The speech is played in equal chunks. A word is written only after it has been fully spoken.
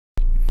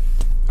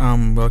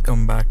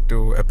Welcome back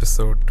to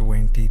episode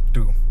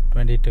 22.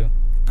 22.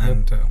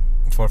 And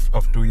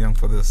of Too Young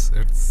for This.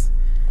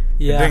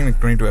 We're doing like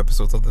 22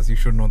 episodes of this. You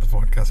should know the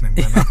podcast name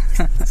by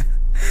now.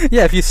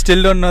 Yeah, if you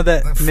still don't know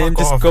the name,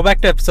 just go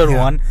back to episode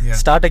 1,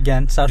 start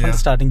again, start from the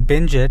starting,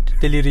 binge it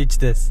till you reach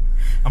this.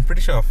 I'm pretty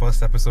sure our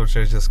first episode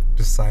shares just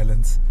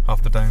silence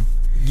half the time.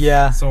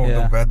 Yeah. So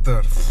the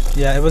weather.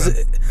 Yeah, it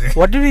was.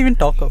 What did we even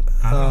talk about?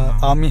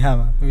 Army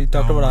Hammer. We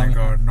talked about Army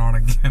Hammer. Oh my god, not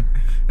again.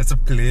 It's a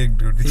plague,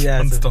 dude. We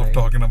can't stop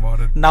talking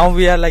about it. Now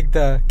we are like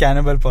the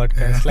Cannibal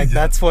podcast.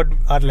 That's what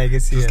our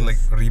legacy is. Just like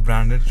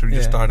rebranded. Should we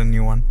just start a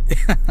new one? Do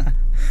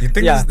you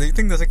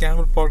think there's a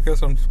Cannibal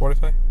podcast on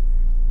Spotify?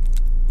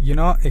 You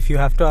know, if you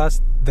have to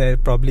ask, there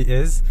probably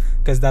is,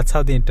 because that's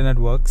how the internet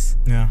works.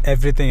 Yeah.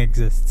 Everything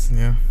exists.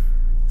 Yeah.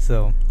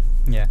 So,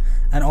 yeah.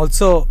 And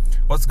also,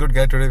 what's good,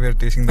 guy? Today we're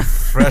tasting the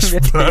fresh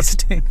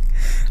blood.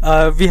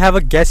 We have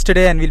a guest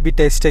today, and we'll be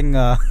tasting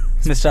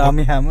Mr.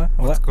 Army Hammer.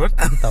 What's good?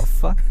 What the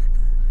fuck?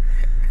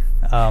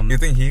 You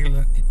think he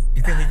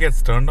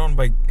gets turned on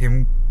by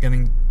him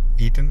getting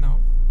eaten out?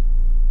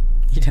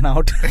 Eaten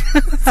out?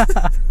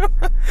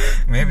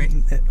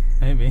 Maybe.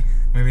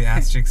 Maybe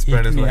ass cheek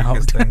spread is like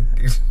his thing.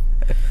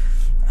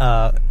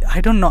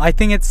 I don't know. I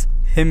think it's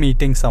him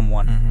eating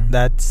someone. Mm-hmm.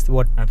 That's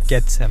what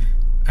gets him.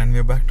 And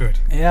we're back to it.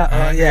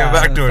 Yeah. We're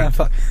back to it.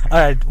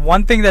 Alright,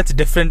 one thing that's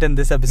different in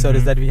this episode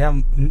is that we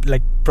have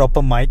like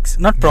proper mics.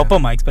 Not proper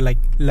mics, but like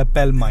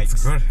lapel mics.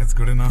 It's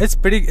good enough.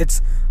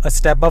 It's a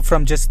step up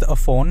from just a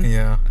phone.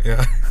 Yeah.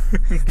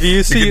 We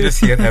used to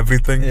just hear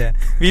everything. Yeah.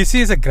 We used to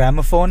use a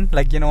gramophone,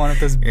 like, one of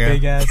those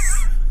big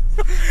ass.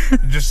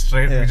 Just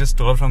straight. We just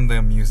stole from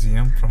the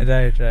museum.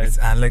 Right. It's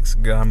Alex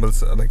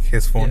Gamble's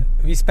his phone.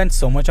 Yeah. We spent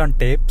so much on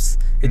tapes.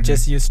 It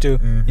just used to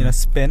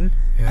spin,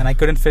 and I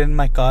couldn't fit in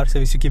my car, so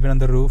we used to keep it on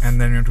the roof.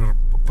 And then you have to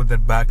put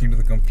that back into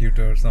the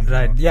computer or something.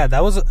 Right. Yeah.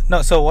 That was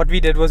So what we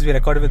did was we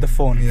recorded with the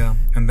phone. Yeah.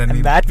 And then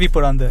we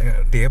put on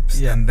the tapes.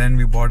 Yeah. And then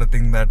we bought a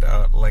thing that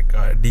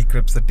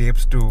decrypts the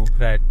tapes to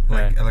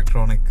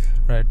electronic.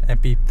 Right.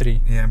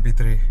 MP3. Yeah,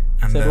 MP3.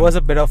 And so it was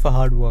a bit of a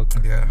hard work.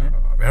 Yeah.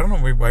 I don't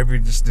know why we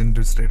just didn't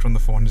do it straight from the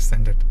phone, just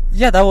send it.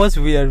 Yeah, that was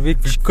weird. We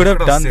could have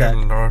done that. A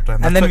lot of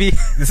time. And then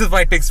this is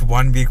why it takes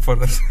 1 week for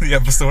the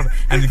episode,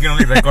 and you can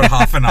only record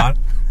half an hour.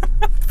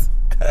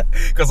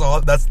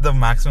 Because that's the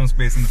maximum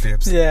space in the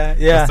tapes. Yeah.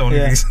 That's the only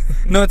reason.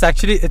 No, it's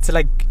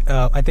like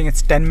I think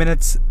it's 10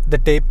 minutes. The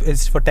tape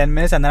is for 10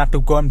 minutes, and then I have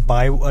to go and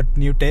buy a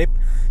new tape.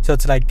 So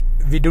it's like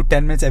we do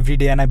 10 minutes every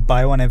day, and I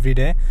buy one every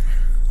day.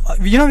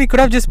 We could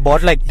have just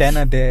bought like 10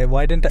 a day.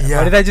 Why did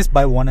I just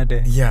buy one a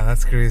day? Yeah,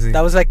 that's crazy.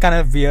 That was like kind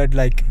of weird.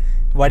 Like,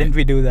 why didn't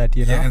we do that?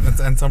 Yeah,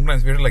 and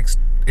sometimes we're like,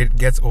 it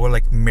gets over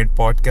like mid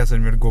podcast,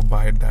 and we'd go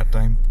buy it that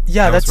time.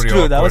 Yeah, that's true.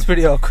 Awkward. That was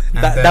pretty awkward.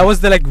 That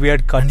was the like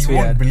weird cuts we had.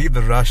 You won't believe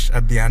the rush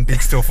at the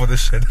antique store for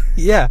this shit.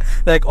 Yeah,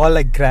 like all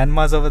like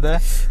grandmas over there.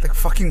 Like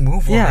fucking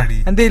move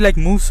already. And they like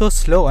move so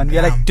slow, and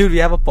we're like, dude, we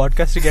have a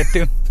podcast to get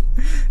to.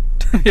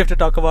 We have to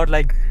talk about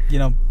like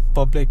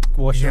public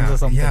washrooms or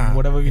something,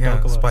 whatever we talk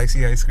about.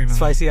 Spicy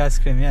ice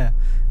cream, yeah.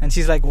 And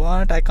she's like,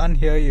 what? I can't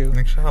hear you.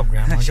 Like, shut up,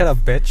 grandma. Shut up,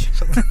 bitch.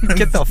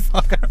 Get the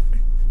fuck out.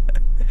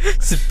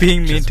 Just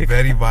being mean to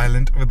very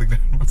violent with the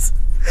grandmas.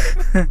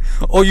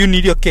 Oh, you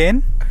need your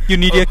cane? You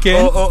need your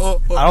cane? Oh.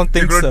 I don't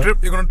think so.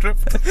 You're gonna trip?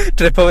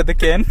 Trip her with the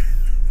cane?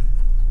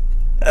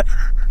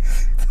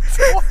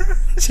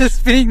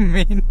 Just being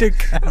mean to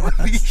grandmas.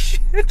 Holy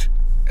shit.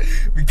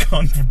 We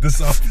can't put this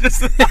up.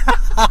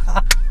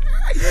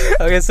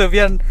 Okay, so we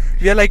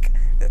are like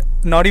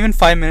not even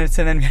 5 minutes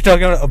in, and we're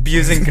talking about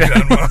abusing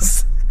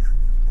grandmas.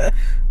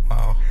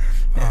 Wow.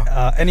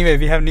 Anyway,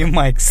 we have new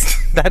mics.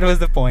 That was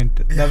the point.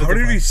 Yeah, how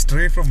did we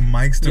stray from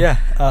mics to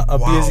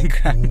abusing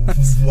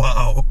grandmas?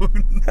 Wow.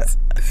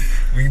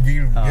 we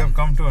have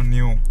come to a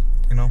new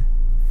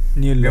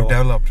new low.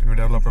 We've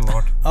developed a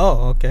lot.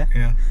 Oh, okay.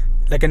 Yeah.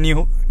 Like a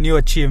new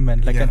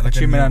achievement, like an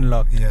achievement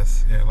unlocked.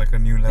 Yes, like a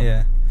new level.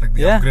 Yeah. Like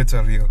the upgrades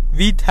are real.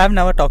 We have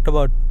never talked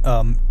about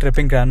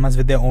tripping grandmas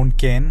with their own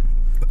cane.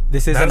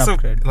 This is an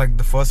upgrade. Like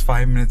the first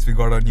 5 minutes we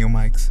got our new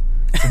mics.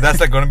 So that's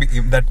like gonna be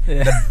that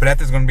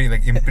breath is gonna be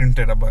like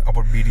imprinted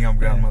about beating up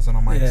grandmas on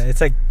our mics. Yeah,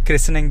 it's like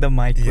christening the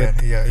mic. Yeah.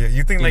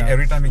 You think like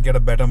every time we get a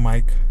better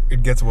mic,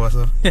 it gets worse?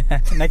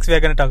 Yeah. Next we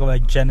are gonna talk about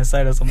like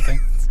genocide or something.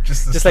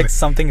 just like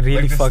something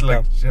really fucked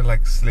up.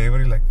 Like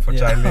slavery, like for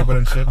child labor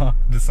and shit.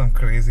 Just some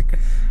crazy.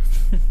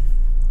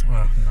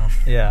 No.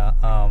 Yeah.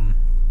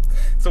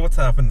 So what's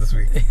happened this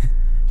week?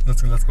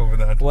 Let's go with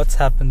that. What's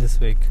happened this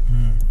week?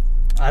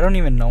 I don't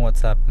even know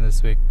what's happened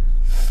this week.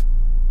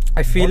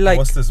 I feel like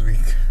what's this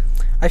week?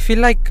 I feel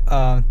like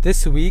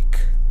this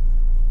week,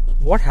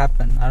 what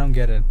happened? I don't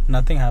get it.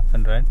 Nothing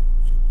happened, right?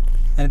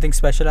 Anything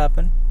special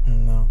happened?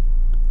 No.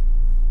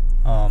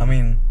 I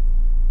mean,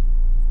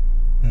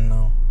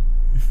 no.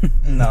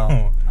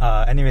 No.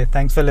 Anyway,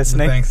 thanks for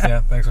listening. Thanks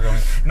for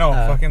coming. No,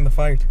 fucking the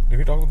fight. Did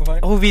we talk about the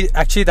fight? Oh,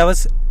 that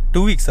was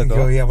 2 weeks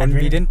ago. Yeah, but and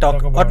we didn't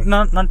talk about it.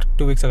 Not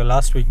 2 weeks ago,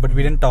 last week, but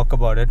we didn't talk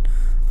about it.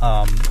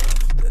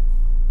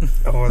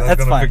 That's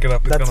gonna fine. pick it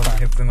up.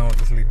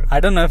 Just leave it. I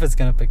don't know if it's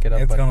gonna pick it up.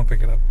 It's gonna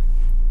pick it up.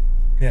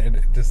 Yeah,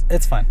 it just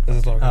It's fine. this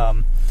is all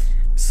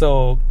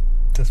So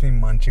just me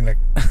munching like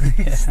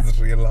this is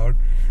real loud.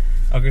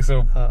 Okay,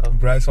 so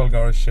Bryce all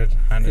got his shit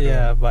handed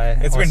over. by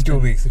It's been 2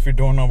 Austin. weeks. If you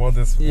don't know about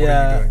this,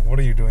 Yeah. What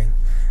are you doing?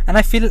 And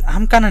I feel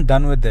I'm kind of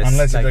done with this.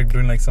 Unless you're like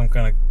doing like some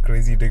kind of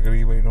crazy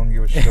degree where you don't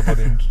give a shit about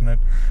the internet,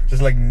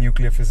 just like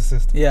nuclear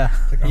physicist. Yeah,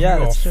 Like, I yeah,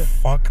 don't that's give a true.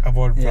 fuck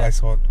about Yeah. Bryce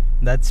Hall.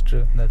 That's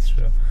true.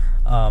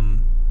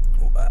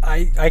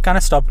 I kind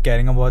of stopped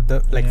caring about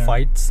the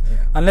fights Yeah.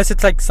 unless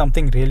it's like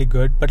something really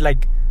good. But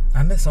like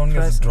Unless someone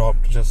gets Bryce-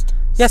 dropped, just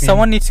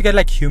someone needs to get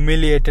like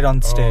humiliated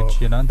on stage. Oh.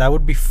 You know, that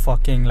would be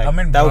fucking like. I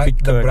mean, that would be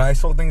the good.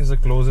 Bryce Hall thing is the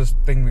closest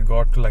thing we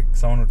got to like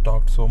someone who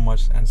talked so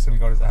much and still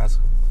got his ass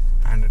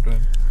handed to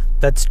him.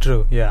 That's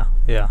true. Yeah.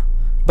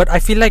 But I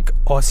feel like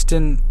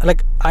Austin,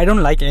 like I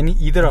don't like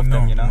either of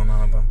them. You know, No,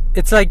 none of them.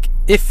 it's like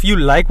if you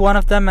like one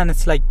of them and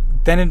it's like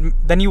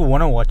then you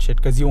want to watch it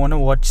because you want to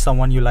watch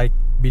someone you like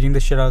beating the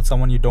shit out of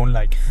someone you don't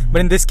like. Mhm.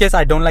 But in this case,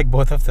 I don't like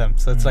both of them,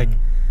 so it's like Mhm.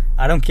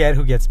 I don't care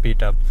who gets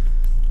beat up.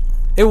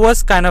 It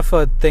was kind of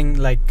a thing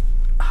like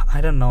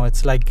I don't know.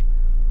 It's like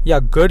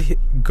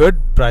good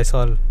Bryce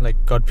Hall like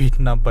got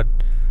beaten up, but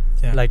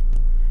Yeah. like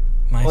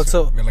Nice.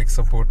 also- we're like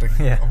supporting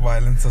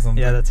violence or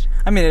something. yeah, that's.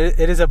 I mean,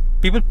 it is a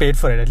people paid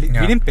for it. At least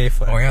Yeah. we didn't pay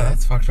for it. Oh yeah, right?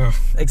 that's fucked up.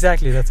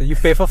 exactly. That's it. You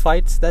pay for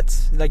fights.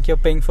 That's like you're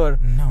paying for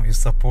No, you're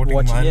supporting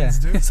watching. violence,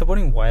 dude.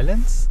 supporting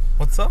violence.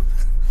 What's up?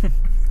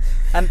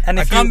 And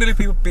I if can't you, believe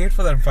people paid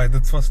for that fight.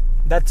 That's first.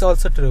 that's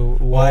also true.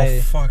 Why?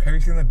 Oh fuck! Have you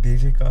seen the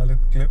DJ Khaled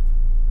clip?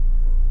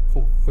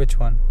 Which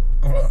one?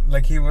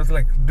 Like he was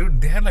like,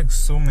 dude, they had like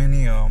so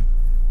many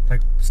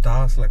like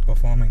stars like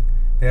performing.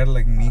 They had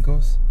like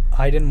Migos.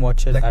 I didn't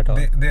watch it Like at all.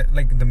 they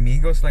like the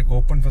Migos like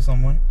opened for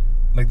someone.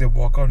 Like their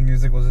walkout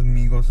music was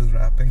Migos is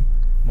rapping,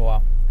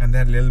 Wow. and they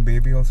had Lil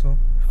Baby also,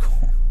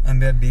 and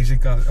they had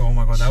DJ Khaled. Oh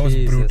my god, that was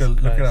Jesus brutal.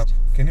 Look it up. Christ.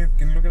 Can you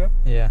look it up?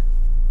 Yeah.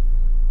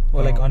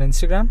 Well, like Oh. on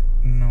Instagram?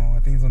 No, I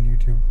think it's on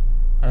YouTube.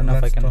 I don't know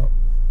if I can.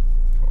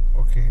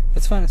 Okay.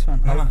 It's fine.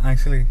 No,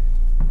 actually,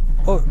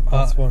 Oh,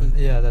 That's what-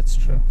 yeah, that's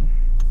true.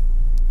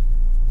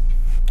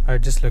 I'll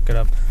just look it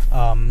up.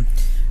 I'm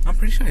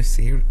pretty sure I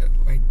saved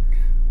like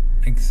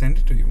I sent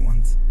it to you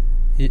once.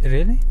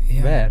 Really?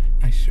 Yeah. Where?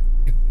 I should,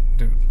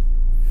 dude.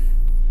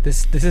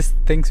 This is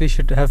things we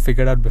should have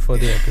figured out before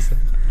the episode.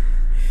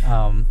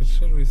 It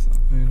should be.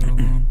 Wait, hold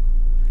on.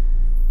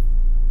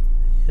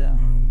 Yeah. Hold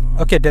on.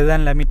 Okay,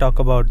 then let me talk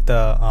about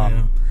the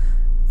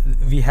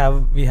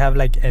Yeah. we have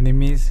like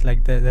enemies.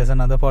 Like there's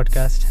another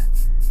podcast.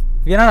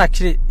 We are not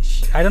actually.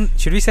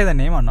 Should we say the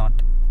name or not?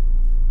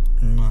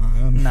 No, I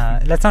don't Nah,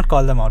 let's not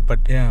call them out. But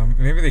Yeah,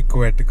 maybe they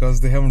quit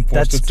because they haven't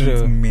that's posted true.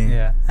 since May.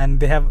 Yeah, and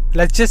they have.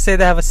 Let's just say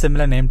they have a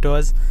similar name to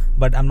us,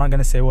 but I'm not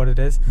gonna say what it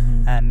is.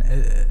 Mhm.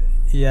 And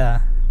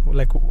yeah,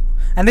 like,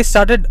 and they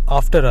started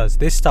after us.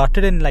 They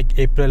started in like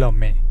April or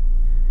May.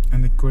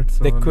 And they quit.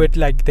 So They quit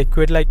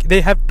like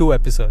they have 2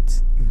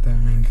 episodes.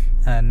 Dang.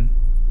 And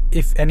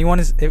if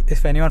anyone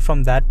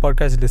from that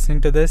podcast is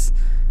listening to this,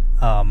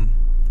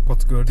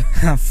 What's good?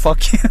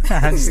 fuck you.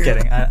 I'm just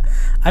kidding.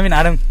 I mean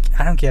I don't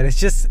care.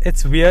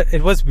 It's weird.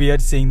 It was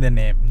weird seeing the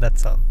name.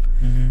 That's all.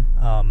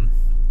 Mm-hmm.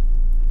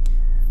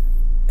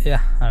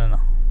 Yeah, I don't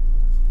know.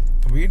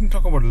 We didn't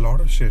talk about a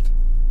lot of shit.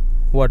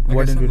 What Like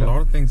I did said, we a talk?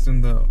 lot of things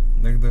in the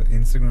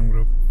Instagram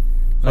group.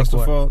 Like First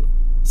what? of all,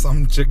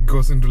 some chick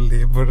goes into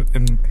labor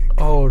in.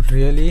 Oh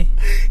really?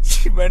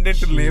 She went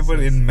into labor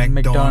Jesus. in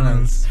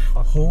McDonald's.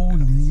 Fuck.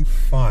 Holy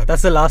fuck!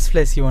 That's the last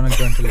place you want to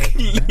go into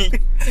labor.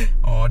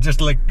 Oh,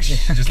 just like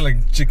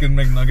chicken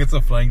McNuggets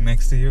are flying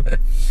next to you,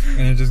 and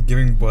you're just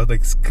giving birth,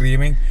 like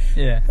screaming,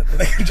 Yeah.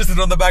 like just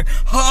on the back,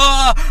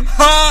 ha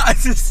ha! I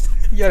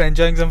You're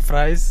enjoying some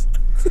fries.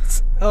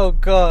 Oh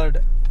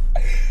god.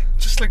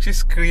 just like she's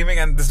screaming,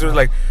 and this was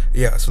like,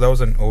 yeah. So that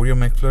was an Oreo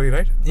McFlurry,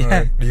 right? Yeah.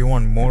 Alright, do you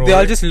want more? They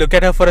all Oreo? just look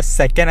at her for a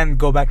second and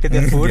go back to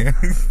their food.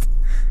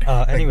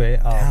 Yeah. Anyway,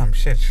 Damn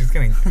shit, she's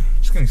getting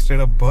straight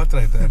up birth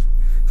right there.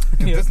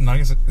 Yeah. This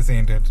nuggets, this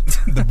ain't it.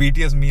 The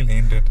BTS meal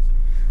ain't it.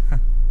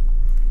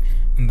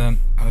 And then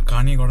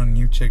Kanye got a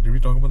new chick. Did we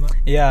talk about that?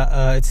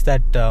 yeah, it's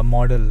that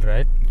model,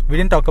 right? We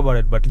didn't talk about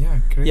it, but Yeah,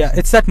 crazy. yeah,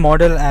 it's that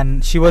model,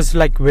 and she was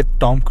like with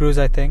Tom Cruise,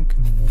 I think.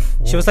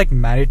 She was like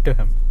married to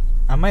him.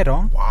 Am I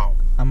wrong? wow.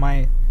 Am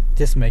I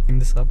just making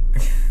this up?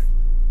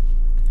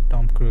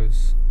 Tom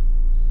Cruise.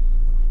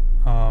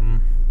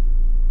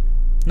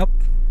 Nope,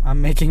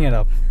 I'm making it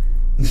up.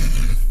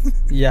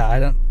 Yeah, I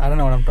don't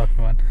know what I'm talking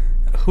about.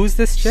 Who's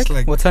this She's chick?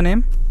 like- What's her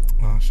name?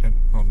 Oh shit,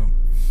 hold on.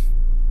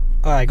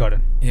 Oh, I got it.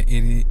 Yeah,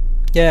 80.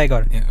 Yeah, I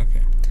got it. Yeah,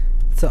 okay.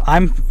 So I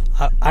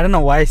don't know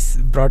why I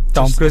brought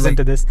Tom Just Cruise like-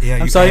 into this. Yeah,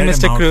 I'm you sorry, aired him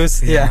Mr. out.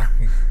 Cruise. Yeah.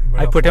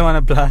 I put him on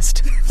a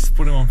blast. Just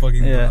put him on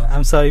fucking Yeah, blast.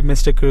 I'm sorry,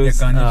 Mr. Yeah,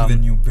 Cruise. Kanye's the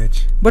new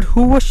bitch. But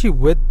who was she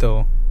with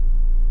though?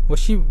 Was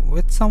she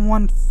with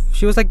someone?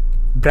 She was like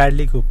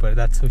Bradley Cooper.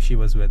 That's who she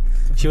was with.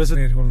 She was with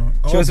Wait, hold on.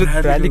 she was with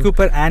Bradley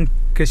Cooper and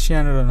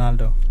Cristiano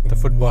Ronaldo, the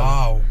footballer.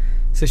 Wow.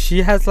 So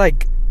she has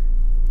like,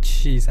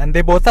 jeez, and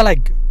they both are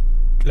like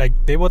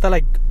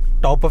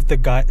top of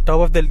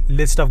the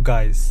list of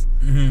guys.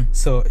 Mm-hmm.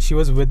 So she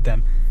was with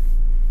them,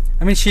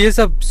 I mean, she is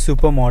a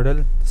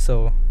supermodel,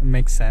 so it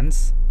makes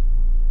sense.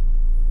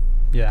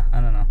 Yeah, I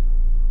don't know.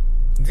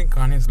 You think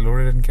Kanye's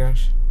loaded in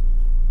cash?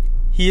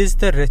 He is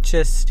the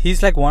richest.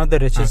 He's like one of the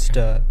richest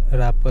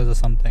rappers or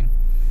something.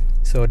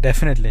 So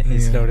definitely,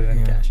 he's loaded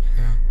in cash.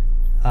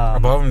 Yeah.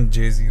 Above him,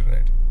 Jay-Z,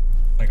 right?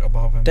 Like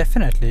above him.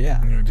 Definitely,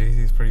 yeah.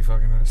 Jay-Z is pretty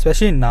fucking rich.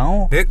 Especially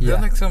now. There's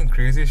like some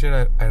crazy shit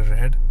I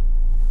read.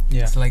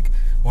 Yeah. It's like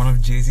one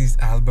of Jay-Z's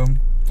album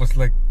was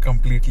like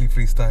completely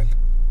freestyle.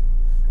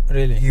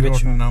 Really? He Which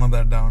wrote one? none of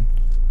that down.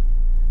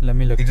 Let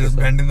me look. He just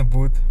went in the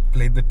booth,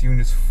 played the tune,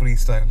 just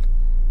freestyle.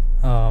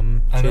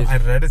 I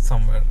read it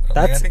somewhere.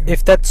 That's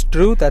if that's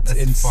true. That's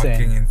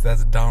insane.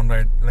 That's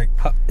downright like.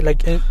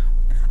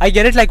 I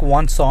get it like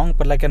one song,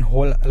 but like a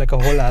whole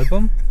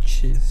album.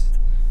 Jeez.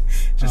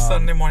 Just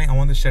Sunday morning, I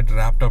want this shit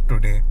wrapped up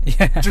today.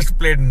 Yeah. Just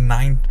played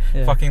 9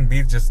 fucking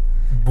beats. Just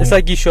boom. It's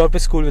like you show up to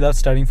school without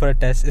studying for a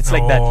test. It's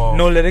like that.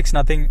 No lyrics,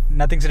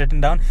 nothing's written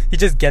down. He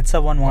just gets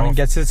up one morning,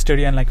 gets to the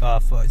studio, and like,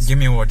 first. Give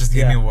me a word. Just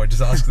give me a word.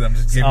 Just ask them.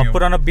 Just give me a word.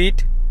 Put on a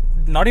beat.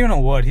 Not even a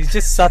word. He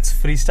just starts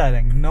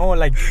freestyling. No,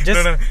 like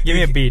just give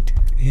me a beat.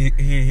 He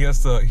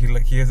hears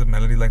a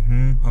melody like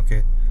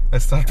okay,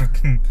 let's start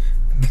with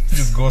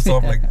just goes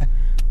off like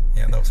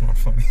yeah, that was not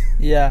funny.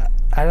 Yeah,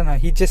 I don't know.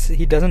 He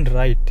doesn't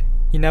write.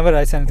 He never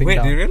writes anything down.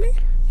 Wait, do you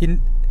really?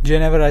 Jay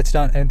never writes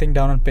down anything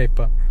down on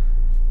paper.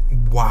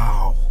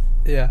 Wow.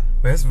 Yeah.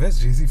 Where's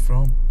Jay-Z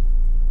from?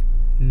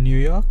 New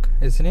York,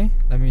 isn't he?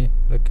 Let me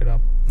look it up.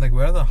 Like,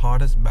 where are the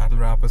hardest battle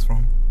rappers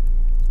from?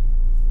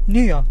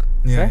 New York.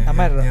 Yeah, right? Am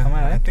I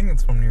right? I think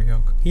it's from New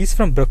York. He's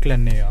from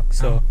Brooklyn, New York.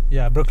 So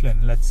yeah,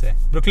 Brooklyn. Let's say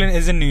Brooklyn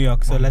is in New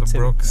York. So let's say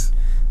Brooks.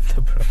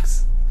 The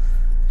Brooks.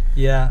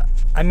 Yeah,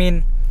 I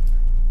mean,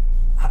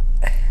 I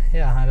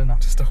don't know.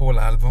 Just a whole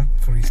album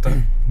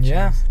freestyle.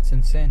 Yeah, it's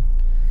insane.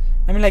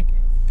 I mean, like,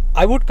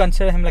 I would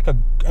consider him like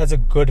as a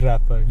good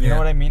rapper. You know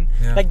what I mean?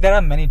 Yeah. Like, there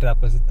are many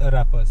rappers.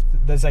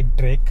 There's like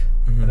Drake,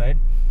 right?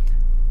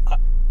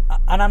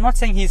 And I'm not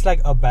saying he's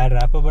like a bad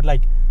rapper, but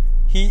like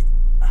he.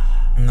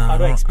 No, how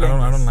do I explain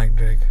I don't like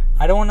Drake.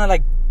 I don't want to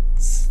like.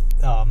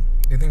 Do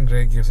you think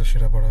Drake gives a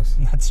shit about us?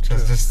 That's true.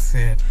 Just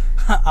say it.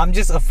 I'm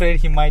just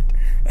afraid he might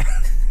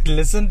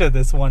listen to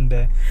this one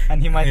day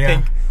and he might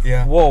think,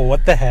 "Whoa,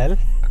 what the hell?"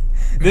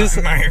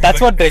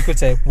 That's what Drake would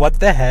say. What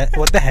the hell?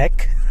 What the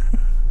heck?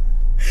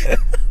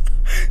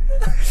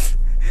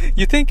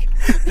 You think?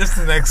 Just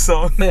the next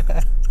song.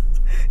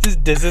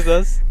 Just disses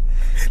us.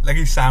 Like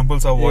he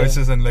samples our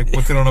voices and like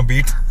puts it on a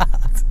beat.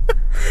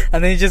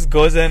 And then he just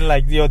goes in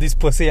like, yo, this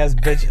pussy ass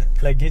bitch.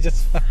 Like he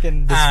just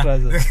fucking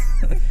destroys us.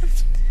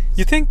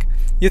 You think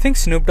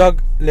Snoop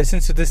Dogg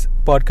listens to this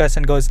podcast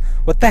and goes,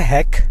 "What the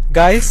heck,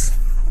 guys?"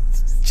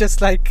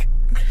 Just like,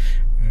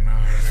 no,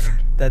 dude.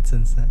 That's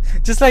insane.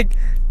 Just like,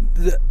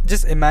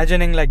 just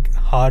imagining like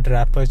hard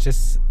rappers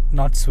just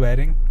not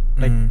swearing.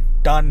 Like,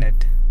 darn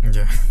it.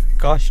 Yeah.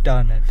 Gosh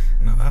darn it.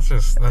 No, that's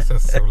just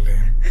so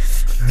lame.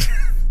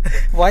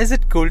 Why is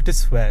it cool to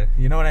swear?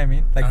 You know what I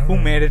mean? Like, who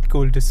made it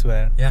cool to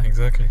swear? Yeah,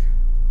 exactly.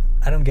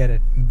 I don't get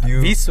it.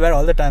 We swear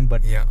all the time,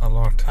 but yeah, a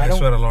lot. I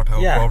swear a lot. I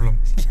have a problem.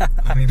 Yeah.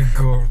 I need to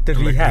go to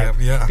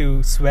rehab. Yeah.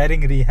 To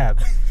swearing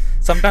rehab.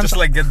 Sometimes just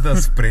like get the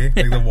spray,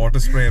 like the water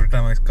spray every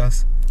time I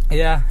cuss.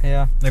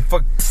 Yeah. Like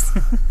fuck.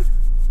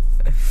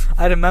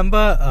 I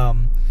remember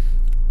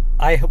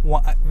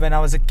when I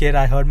was a kid,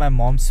 I heard my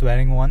mom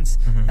swearing once,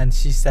 and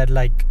she said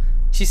like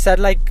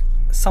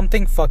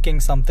something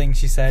fucking something.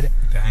 She said.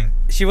 Dang.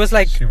 She was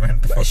like.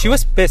 She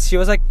was pissed. She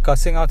was like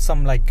cussing out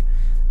some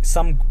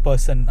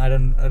person. I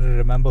don't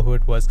remember who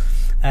it was,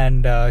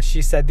 and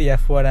she said the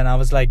F word, and I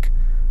was like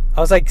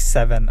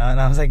 7,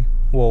 and I was like,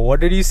 whoa, what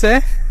did you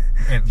say?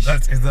 Is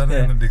that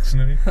in the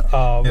dictionary?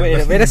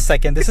 Wait a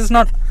second. This is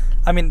not.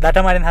 I mean, that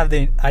time I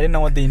didn't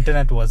know what the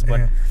internet was,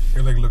 but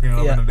you're like looking it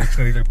up in the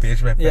dictionary, like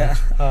page by page. Yeah.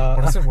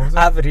 What is it?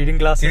 I have reading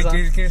glasses.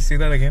 Can you say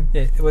that again?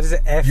 Yeah. What is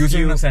it? Use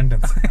it in a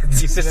sentence.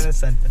 Use it in a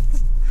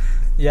sentence.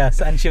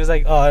 Yes, and she was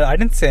like, "Oh, I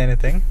didn't say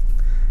anything."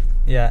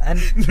 Yeah, and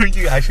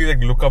you actually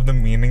like look up the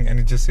meaning and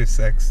it just says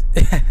sex.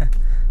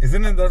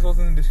 Isn't it that what's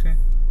in the dictionary?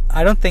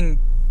 I don't think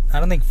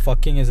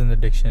fucking is in the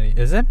dictionary.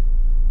 Is it?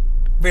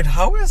 Wait,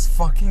 how is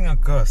fucking a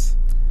curse?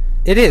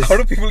 It is. How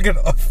do people get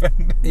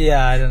offended?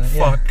 Yeah, I don't know.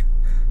 Fuck.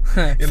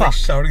 Yeah. You're like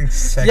shouting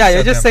sex. Yeah,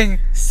 you're just saying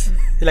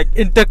like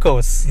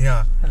intercourse.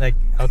 Yeah. Like,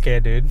 okay,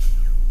 dude,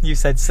 you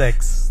said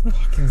sex.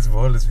 Fucking this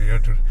world is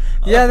weird, dude.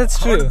 Yeah, that's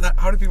true.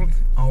 How do people?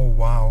 Oh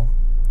wow.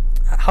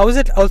 How is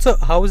it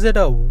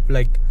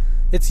like?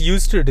 It's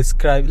used to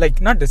describe,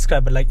 like, not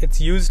describe, but like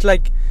it's used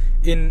like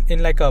in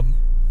like a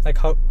like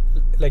how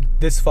like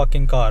this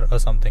fucking car or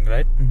something,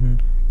 right?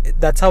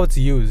 That's how it's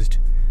used.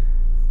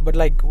 But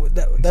like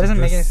that doesn't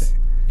make any sense.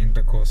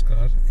 Intercourse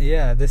car.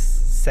 Yeah, this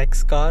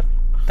sex car.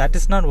 That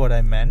is not what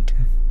I meant.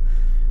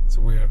 It's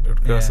weird.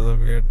 Dude. Curses are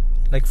weird.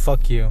 Like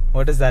fuck you.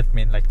 What does that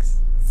mean? Like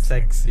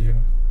sex you.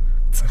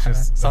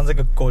 Sounds like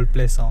a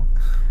Coldplay song.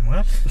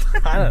 What?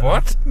 I don't know.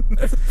 What?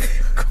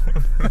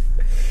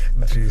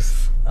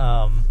 Jeez.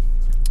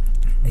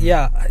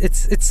 Yeah,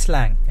 it's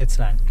slang. It's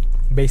slang.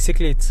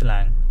 Basically, it's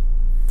slang.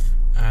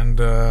 And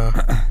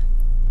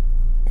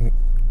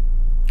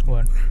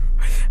What?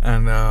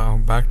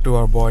 And back to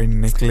our boy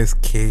Nicolas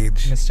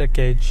Cage. Mr.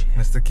 Cage.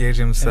 Mr. Cage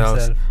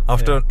himself.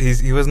 After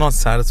he was not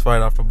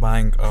satisfied after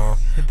buying a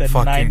The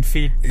fucking 9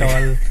 feet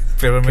tall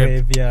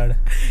pyramid, graveyard.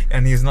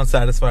 and he's not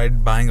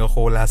satisfied buying a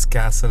whole ass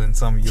castle in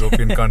some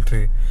European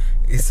country.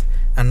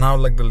 And now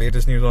like the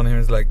latest news on him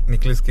is like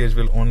Nicolas Cage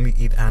will only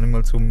eat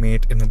animals who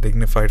mate in a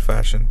dignified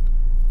fashion.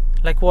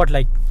 Like what?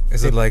 Like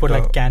Is they it like put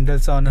like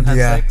candles on and have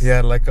yeah, sex?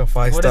 yeah, like a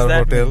What does 5-star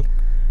that hotel, mean?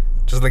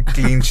 just like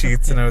clean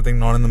sheets and everything,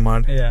 not in the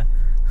mud. Yeah.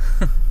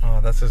 Oh,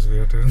 that's just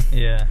weird, dude.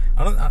 Yeah.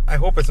 I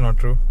hope it's not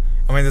true.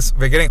 I mean,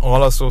 we're getting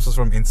all our sources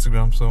from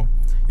Instagram, so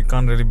you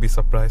can't really be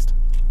surprised.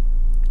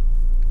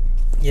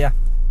 Yeah.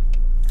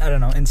 I don't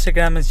know.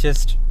 Instagram is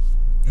just.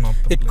 Not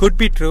the It place. could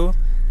be true,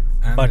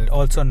 And but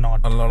also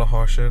not. a lot of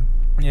horseshit.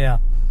 Yeah.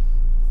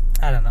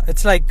 I don't know.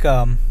 It's like.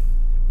 Yeah,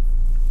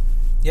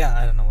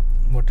 I don't know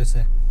what to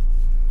say.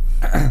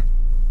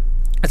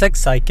 It's like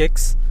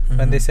psychics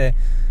when they Mhm. say,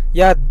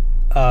 yeah,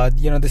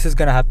 this is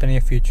gonna happen in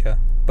your future,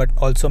 but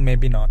also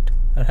maybe not.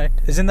 Alright?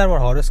 Isn't that what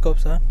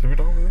horoscopes are? Did we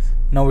talk about this?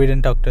 No, we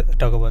didn't talk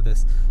about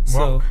this.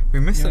 Wow, we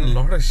missed a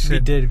lot of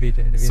shit. We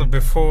did. So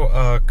before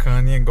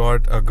Kanye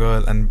got a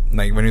girl, and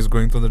like when he was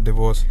going through the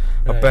divorce,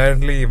 Right.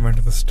 apparently he went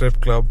to the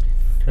strip club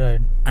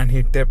Right. and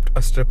he tipped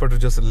a stripper to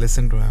just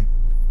listen to him.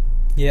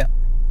 Yeah.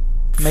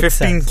 Makes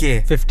sense.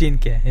 15K.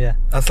 15K, yeah.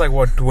 That's like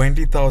what,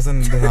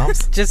 20,000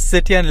 dirhams? Just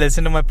sit here and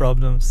listen to my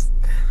problems.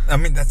 I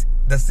mean, that's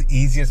the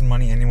easiest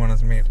money anyone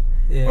has made.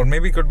 Yeah. Or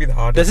maybe it could be the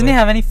hardest. Doesn't he like-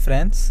 have any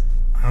friends?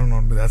 I don't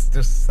know, but that's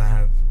just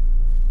sad.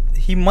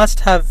 He must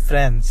have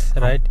friends,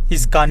 right?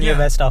 He's Kanye Yeah.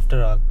 West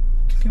after all.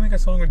 Did he make a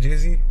song with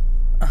Jay-Z?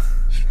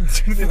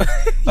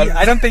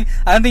 I don't think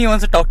he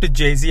wants to talk to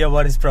Jay-Z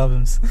about his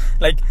problems.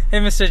 Like, hey,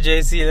 Mr.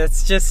 Jay-Z,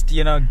 let's just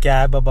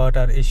gab about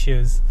our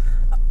issues.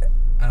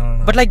 I don't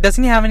know. But like,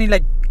 doesn't he have any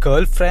like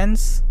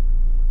girlfriends?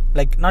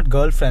 Like, not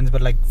girlfriends,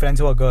 but like friends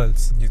who are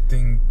girls. You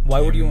think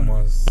Why would you Kim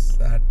want- was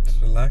that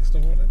relaxed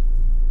about it?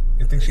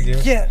 You think she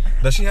gave? Yeah.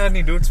 Does she have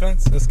any dude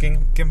friends? Does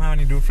Kim have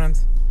any dude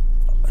friends?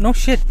 No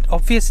shit.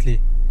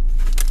 Obviously.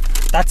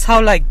 That's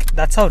how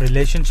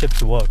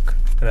relationships work,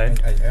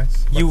 right? I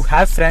guess. You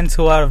have friends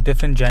who are of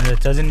different genders.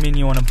 Doesn't mean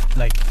you want to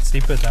like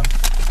sleep with them.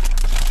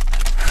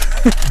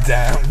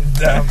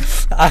 Damn.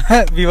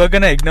 We were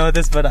gonna ignore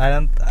this, but I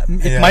don't.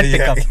 It might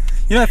pick up.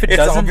 If it It's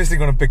doesn't. obviously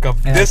gonna pick up.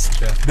 Yeah, This.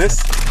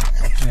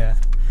 Yeah.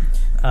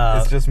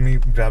 It's just me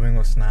grabbing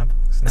a snap.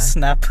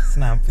 Snap.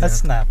 Snap. Yeah. A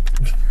snap.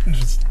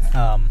 Just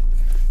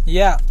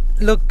Yeah.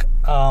 Look.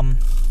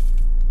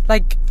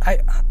 Like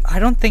I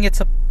don't think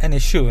it's an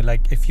issue.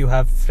 Like if you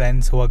have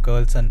friends who are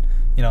girls and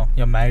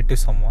you're married to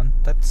someone,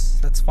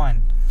 that's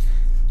fine.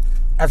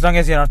 As long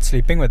as you're not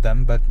sleeping with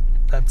them, but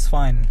that's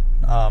fine.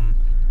 And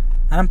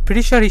I'm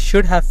pretty sure he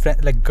should have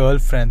like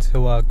girlfriends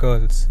who are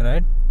girls,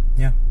 right?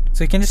 yeah.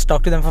 So you can just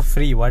talk to them for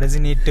free. Why does he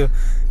need to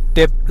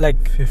tip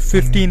like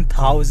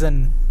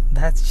 15,000?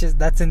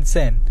 That's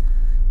insane.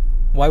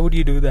 Why would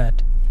you do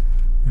that?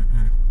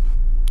 Mm-mm.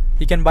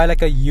 You can buy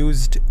like a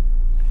used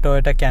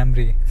Toyota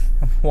Camry.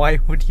 Why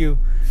would you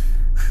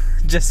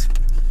just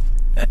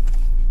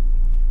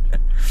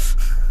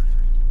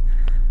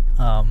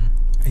I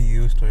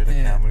used Toyota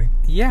Yeah. Camry.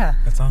 Yeah.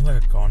 It sounds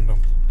like a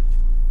condom.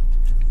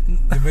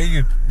 The way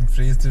you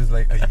phrased it is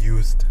like a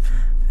used.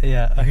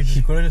 Yeah.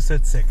 You could have just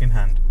said second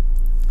hand.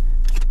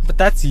 But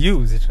that's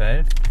used,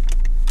 right?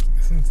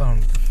 Doesn't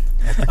sound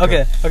ethical.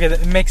 Okay,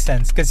 that makes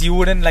sense because you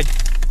wouldn't like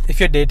if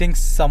you're dating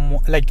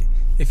someone like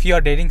if you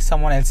are dating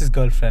someone else's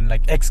girlfriend,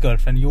 like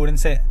ex-girlfriend, you wouldn't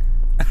say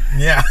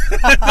Yeah.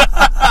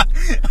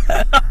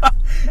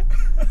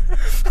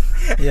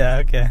 yeah,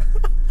 okay.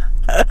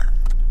 No,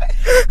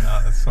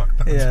 that's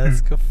fucked up. Yeah,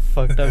 that's a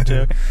fucked up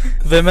joke.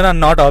 Women are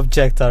not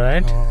objects,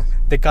 alright? Oh,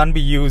 They can't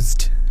be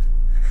used.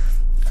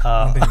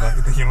 I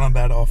think you're not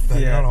that off that.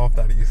 Yeah. You're not off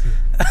that easy.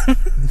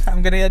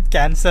 I'm gonna get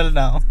cancelled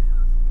now.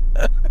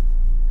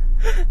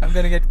 I'm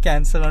gonna get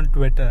cancelled on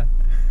Twitter.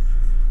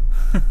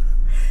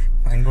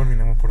 Thank God we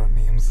never put our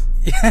names.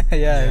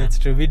 Yeah, it's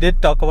true. We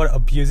did talk about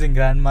abusing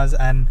grandmas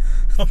and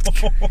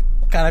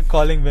kind of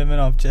calling women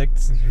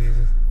objects.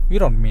 Jesus. We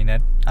don't mean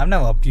it. I've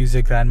never abused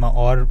a grandma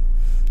or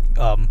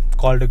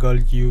called a girl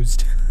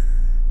used.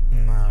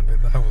 Nah,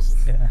 dude, that was.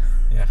 Yeah.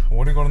 Yeah.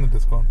 What do you got on the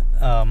Discord?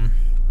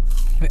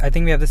 I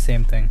think we have the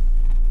same thing.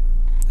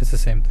 It's the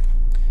same thing.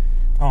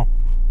 Oh.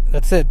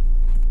 That's it.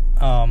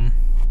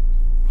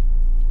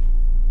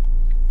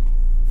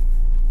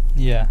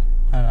 Yeah,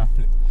 I know.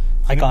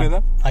 I Can you play can't.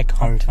 that? I Oh,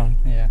 you can't. can't.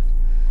 Yeah,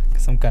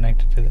 because I'm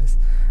connected to this.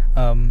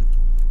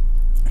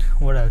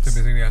 What else? So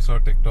basically, I saw a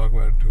TikTok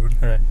where a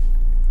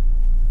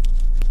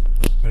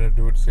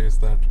dude says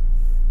that,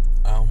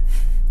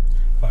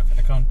 fuck,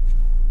 I can't.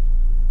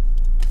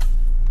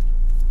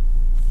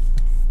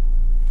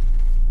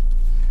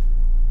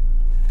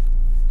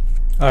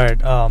 All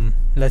right.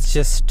 Let's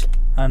just.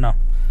 I don't know.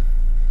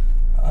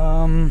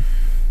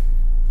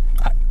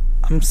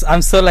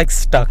 I'm so like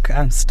stuck.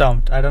 I'm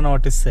stumped. I don't know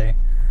what to say.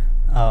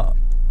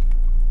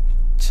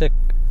 Check.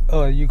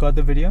 Oh, you got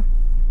the video?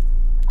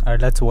 All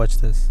right. Let's watch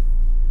this.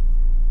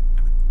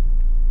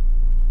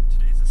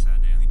 Today's a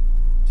sad day.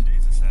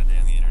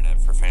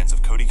 for fans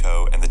of Cody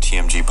Ko and the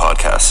TMG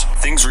podcast.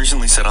 Things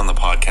recently said on the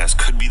podcast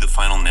could be the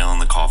final nail in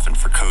the coffin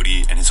for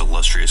Cody and his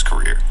illustrious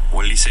career.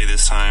 What did he say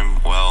this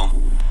time?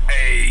 Well,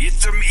 hey,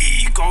 it's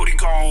me, Cody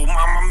Ko,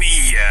 Mamma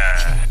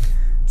Mia.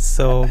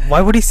 So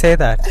why would he say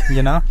that?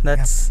 You know,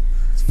 that's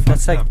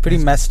like pretty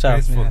messed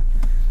up.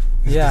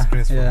 Yeah.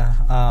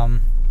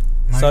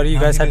 Sorry, you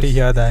guys had to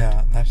hear that.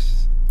 Yeah,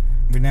 that's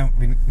we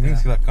didn't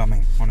see that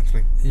coming,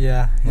 honestly.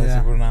 Yeah.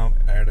 We're now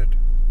added.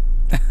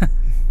 I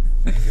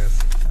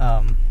guess.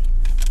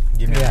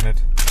 Give me a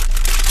minute.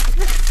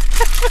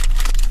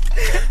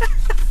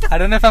 I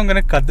don't know if I'm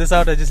gonna cut this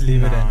out or just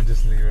leave it in. No,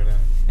 just leave it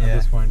in. At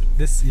this point.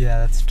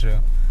 That's true.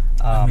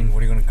 I mean,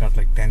 what are you gonna cut?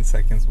 Like 10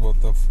 seconds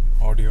worth of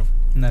audio?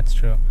 That's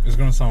true. It's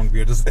gonna sound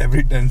weird. Just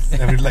every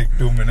like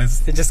 2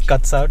 minutes. It just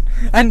cuts out.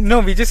 And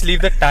no, we just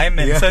leave the time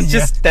in. So it's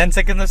just 10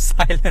 seconds of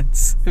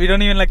silence. We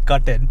don't even like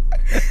cut it.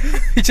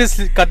 We just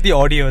cut the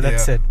audio.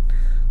 That's it.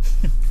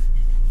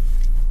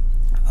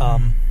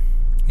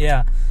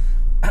 Yeah.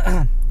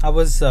 I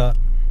was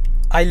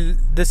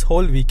this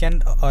whole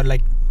weekend, or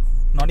like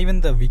not even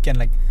the weekend,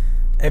 like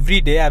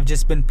every day I've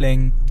just been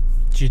playing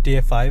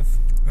GTA 5.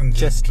 And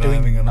just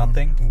doing around.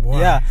 nothing. Why?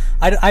 Yeah,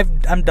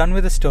 I'm done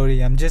with the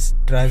story. I'm just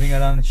driving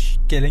around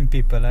killing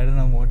people. I don't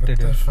know what to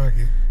do. The fuck?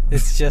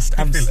 It's just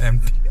I feel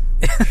empty.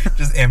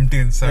 Just empty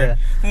inside.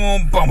 Yeah.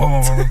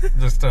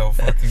 Just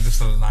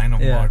a line of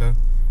murder.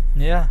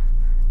 Yeah.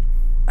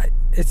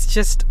 It's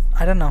just,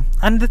 I don't know.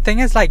 And the thing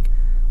is, like,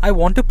 I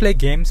want to play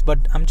games, but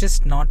I'm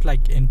just not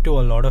like into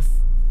a lot of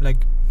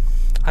like,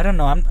 I don't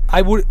know.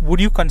 Would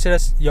you consider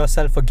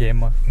yourself a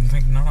gamer? I'm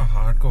like not a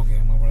hardcore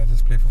gamer, but I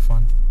just play for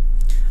fun.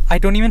 I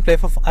don't even play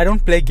I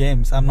don't play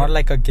games. I'm not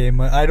like a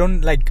gamer. I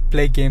don't like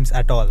play games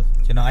at all.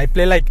 You know, I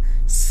play like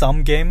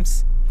some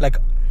games. Like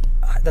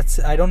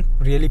I don't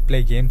really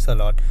play games a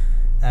lot,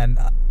 and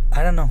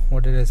I don't know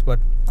what it is, but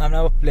I've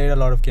never played a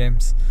lot of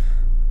games.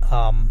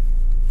 I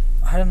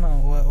don't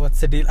know what's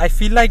the deal. I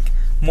feel like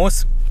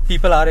most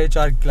people our age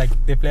are like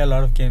they play a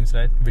lot of games,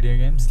 right? Video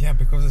games. Yeah,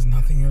 because there's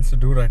nothing else to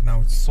do right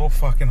now. It's so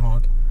fucking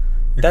hot.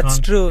 That's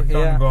true. You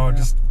can't go out.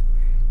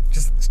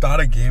 Just start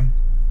a game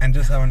and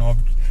just have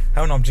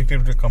an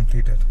objective to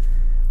complete it.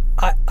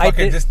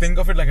 Just think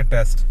of it like a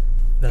test.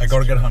 I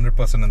gotta get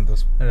 100% in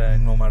this,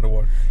 no matter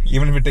what.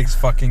 Even if it takes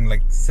fucking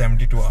like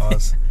 72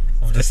 hours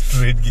of just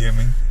straight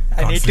gaming.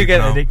 I need to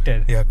get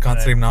addicted. Yeah, can't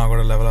sleep now. I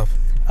gotta level up.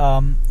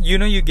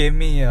 You gave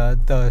me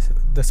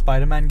the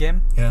Spider-Man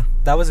game. Yeah,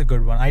 that was a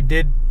good one. I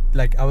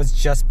was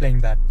just playing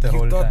that the whole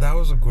time. You thought that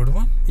was a good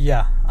one?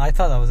 Yeah, I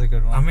thought that was a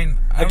good one. I mean,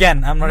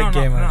 I'm not a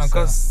gamer. No,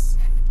 because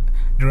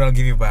dude, I'll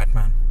give you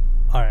Batman.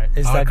 Alright,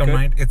 is that good?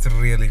 Knight, it's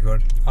really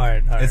good.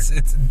 Alright.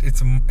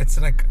 It's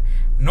like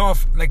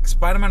like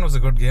Spider-Man was a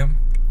good game,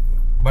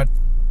 but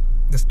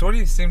the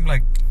story seemed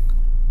like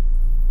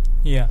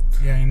yeah,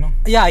 you know.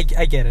 Yeah, I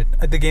get it.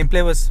 The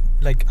gameplay was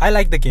like I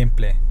like the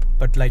gameplay,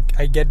 but like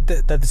I get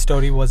that the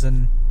story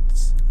wasn't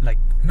like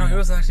it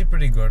was actually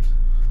pretty good.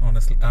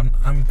 Honestly, I'm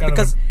kind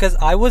because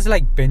I was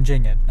like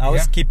binging it. I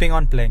was keeping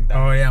on playing that.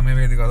 Oh yeah,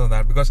 maybe because of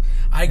that. Because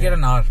I get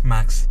an hour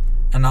max,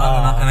 and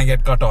I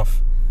get cut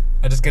off.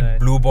 I just get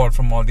blue balled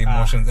from all the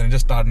emotions and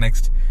just start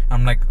next.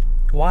 I'm like,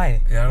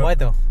 why? Yeah, why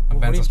though? A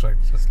pencil strike.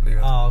 Just leave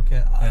it.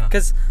 Okay.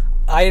 Because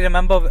I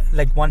remember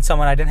like one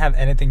summer I didn't have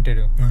anything to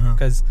do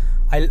because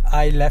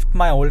I left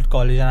my old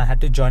college and I had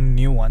to join a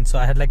new one. So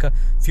I had like a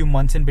few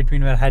months in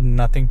between where I had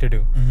nothing to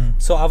do.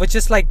 So I was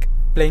just like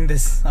playing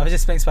this. I was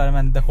just playing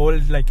Spider-Man the whole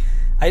like.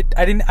 I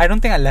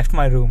don't think I left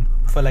my room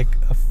for like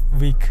a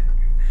week.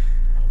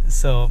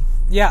 So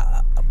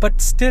yeah, but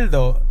still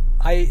though,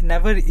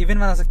 even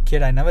when I was a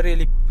kid, I never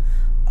really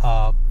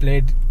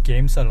played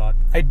games a lot.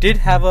 I did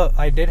have a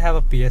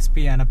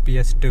PSP and a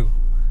PS2,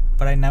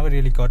 but I never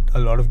really got a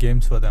lot of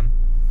games for them.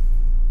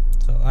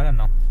 So I don't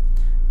know.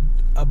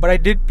 But I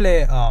did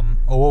play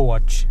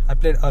Overwatch. I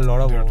played a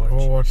lot of Overwatch.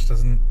 Overwatch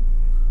doesn't.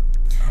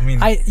 I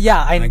mean, I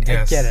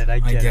get it. I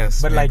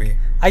guess, but maybe. Like,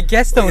 I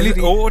guess the only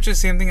Overwatch is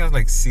the same thing as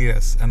like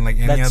CS and like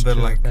any other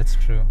true, like. That's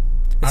true.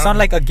 It's not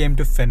like a game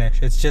to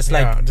finish. It's just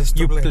like just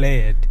you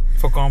play it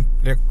for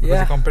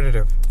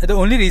competitive. The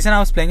only reason I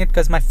was playing it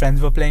because my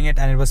friends were playing it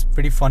and it was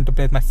pretty fun to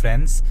play with my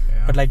friends.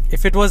 Yeah. But like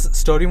if it was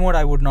story mode,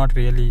 I would not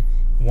really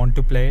want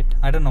to play it.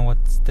 I don't know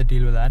what's the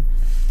deal with that.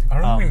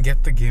 I don't even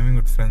get the gaming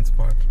with friends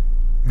part.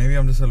 Maybe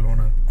I'm just a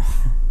loner.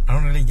 I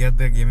don't really get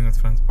the gaming with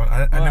friends part.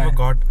 I never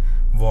got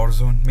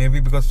Warzone.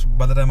 Maybe because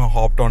by the time I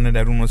hopped on it,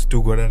 everyone was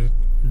too good at it.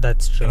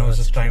 That's true. And I was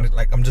just trying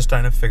to I'm just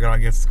trying to figure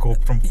out, get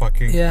scope from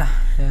fucking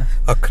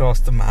across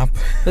the map.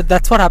 But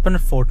that's what happened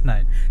with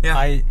Fortnite.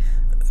 Yeah.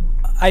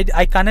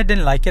 I kind of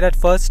didn't like it at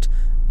first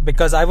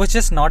because I was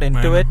just not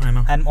into it,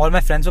 and all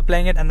my friends were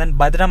playing it, and then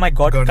by the time I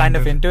got kind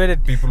of into it,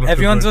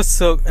 everyone was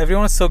so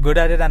good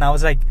at it, and I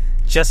was like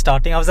just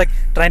starting. I was like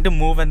trying to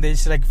move, and they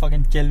just like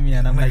fucking kill me,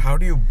 and I'm like, how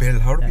do you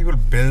build? How do people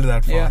build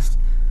that fast?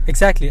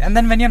 Exactly. And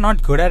then when you're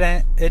not good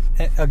at it,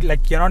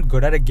 like you're not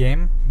good at a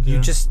game, you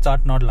just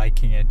start not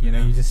liking it. You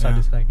know, you just start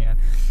disliking it.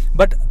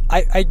 But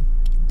I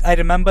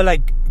remember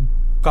like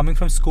coming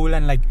from school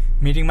and like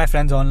meeting my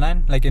friends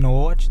online, like in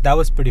Overwatch, that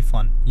was pretty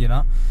fun, you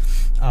know.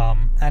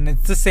 And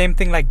it's the same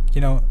thing, like,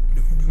 you know,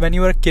 when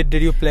you were a kid,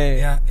 did you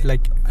play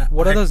like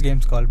what are those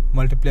games called?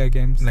 Multiplayer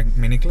games? Like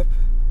Miniclip?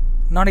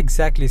 Not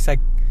exactly. It's like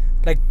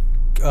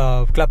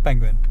Club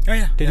Penguin. Oh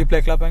yeah. Did you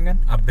play Club Penguin?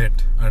 A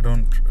bit. I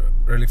don't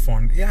really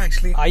fond. Yeah,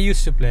 actually. I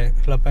used to play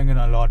Club Penguin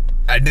a lot.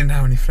 I didn't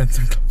have any friends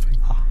in Club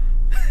Penguin.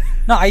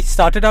 No, I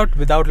started out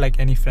without like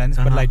any friends,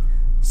 but like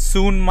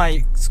soon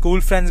my school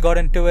friends got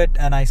into it,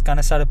 and I kind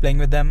of started playing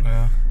with them.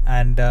 Yeah.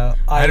 And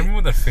I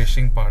remember the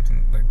fishing part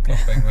in like Club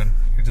Penguin.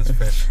 You just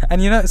fish.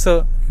 And you know,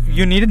 so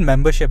you needed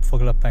membership for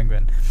Club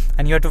Penguin,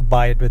 and you had to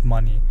buy it with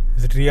money.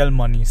 It's real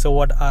money. So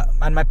what?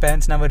 And my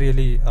parents never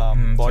really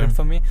bought it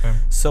for me.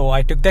 So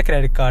I took their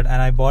credit card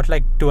and I bought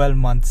like 12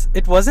 months.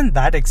 It wasn't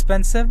that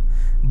expensive,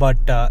 but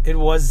it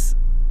was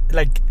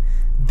like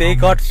they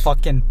got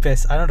fucking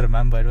pissed. I don't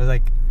remember. It was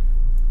like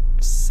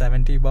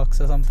 $70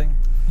 or something.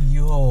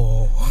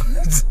 Yo.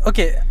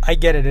 Okay, I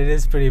get it. It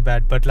is pretty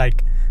bad, but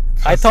like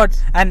I thought,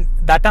 and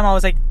that time I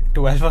was like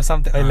 12 or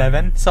something,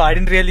 11. So I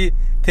didn't really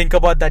think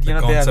about that. You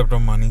know, the concept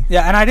of money.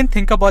 Yeah, and I didn't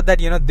think about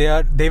that. You know,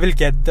 they will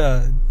get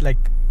the like.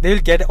 They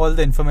will get all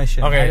the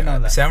information. Okay, I didn't know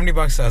that.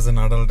 $70 as an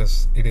adult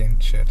it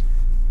ain't shit.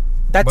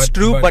 That's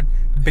true, but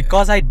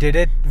because I did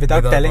it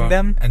without telling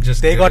them, and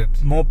just they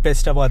got more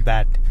pissed about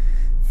that.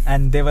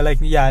 And they were like,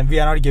 "Yeah, we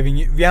are not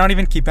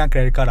even keeping our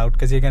credit card out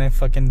because you're gonna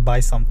fucking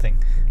buy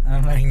something." And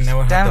I'm like, I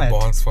never had the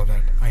balls for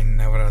that. I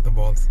never had the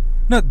balls.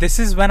 No, this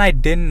is when I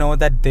didn't know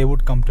that they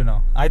would come to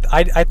know. I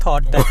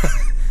thought that.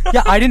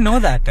 Yeah, I didn't know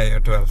that. Yeah, you're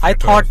 12. I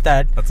thought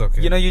that. That's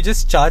okay. You know, you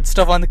just charge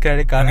stuff on the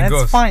credit card and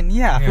it's fine.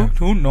 Yeah,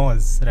 who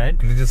knows, right?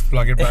 And you just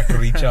plug it back to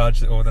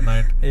recharge over the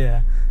night.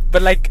 Yeah.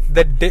 But like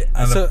the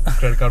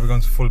credit card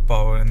becomes full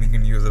power and you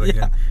can use it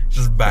again. It's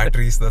just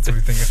batteries, that's what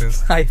you think it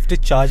is. I have to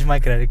charge my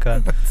credit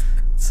card.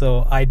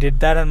 So I did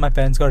that and my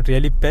parents got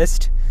really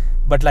pissed.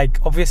 But like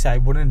obviously I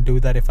wouldn't do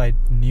that if I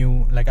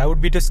knew, like I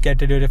would be too scared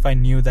to do it if I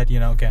knew that, you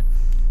know, okay,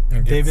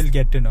 they will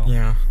get to know.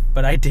 Yeah.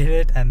 But I did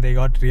it and they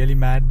got really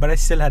mad. But I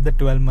still had the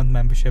 12-month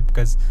membership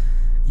because,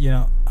 you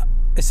know,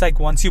 it's like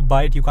once you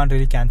buy it, you can't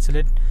really cancel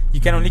it.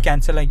 You can only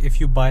cancel like if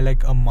you buy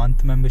like a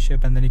month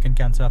membership and then you can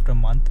cancel after a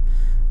month.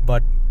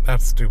 But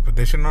that's stupid.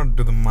 They should not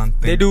do the month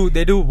thing.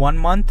 They do 1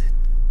 month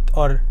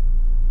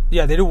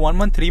they do 1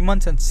 month, 3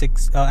 months and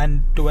 6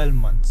 and 12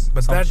 months.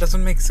 But that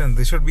doesn't make sense.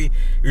 You should be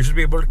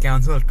able to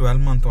cancel a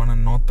 12-month one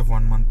and not the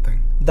 1 month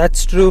thing.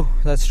 That's true.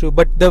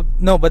 But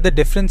the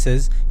difference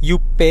is you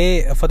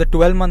pay for the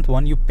 12-month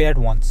one, you pay at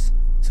once.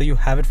 So you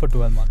have it for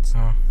 12 months.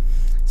 Oh.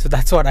 So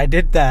that's what I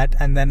did that,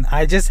 and then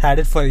I just had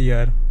it for a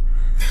year.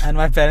 And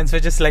my parents were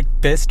just like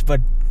pissed,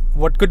 but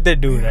what could they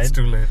do, right? It's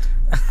too late.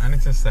 And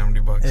it's just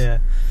 $70. Yeah.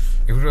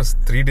 If it was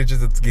 3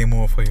 digits, it's game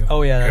over for you.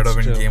 Oh yeah, that's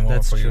true. Game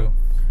over for you.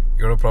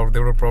 They would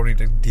have probably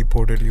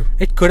deported you.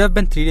 It could have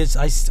been 3 days.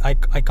 I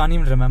can't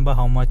even remember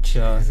how much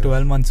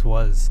 12 months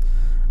was.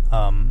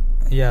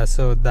 Yeah,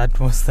 so that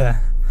was the.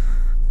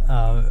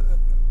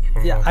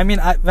 Yeah, I mean,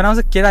 when I was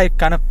a kid, I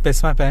kind of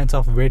pissed my parents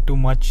off way too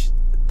much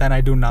than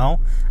I do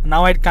now.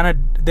 Now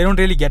they don't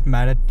really get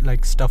mad at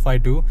like stuff I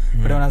do.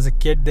 But when I was a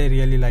kid, they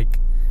really like,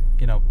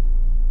 you know,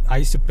 I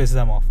used to piss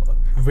them off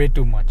way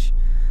too much.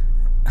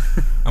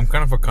 I'm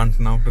kind of a cunt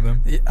now to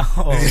them. Yeah,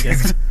 okay.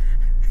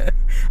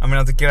 I mean,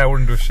 as a kid, I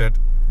wouldn't do shit.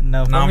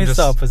 No, for me it's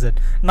the opposite.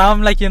 Now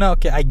I'm like, you know,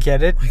 okay, I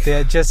get it.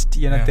 They're just,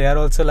 you know, they are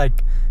also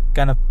like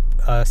kind of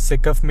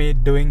sick of me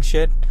doing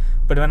shit.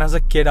 But when I was a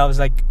kid, I was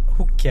like,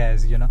 who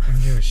cares, you know?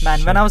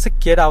 Man, when I was a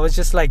kid, I was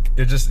just like...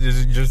 You're just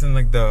in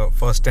like the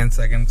first 10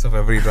 seconds of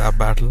every rap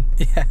battle.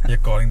 Yeah. You're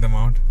calling them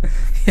out.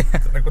 Yeah.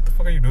 Like, what the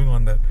fuck are you doing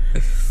on that?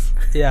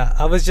 Yeah,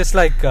 I was just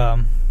like,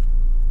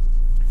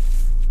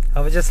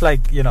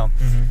 you know...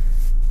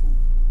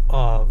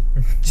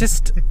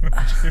 just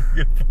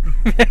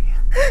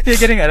we're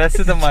getting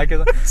arrested. The mic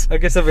is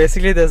okay. So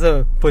basically, there's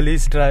a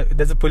police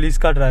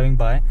car driving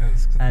by,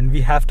 and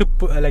we have to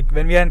put, like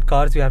when we are in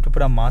cars, we have to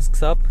put our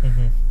masks up.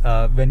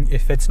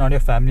 If it's not your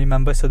family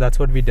member, so that's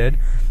what we did,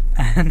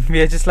 and we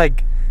are just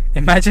like,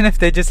 imagine if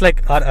they just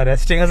like are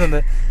arresting us and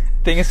the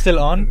thing is still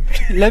on.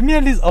 Let me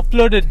at least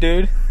upload it,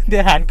 dude.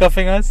 They're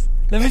handcuffing us.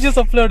 Let me just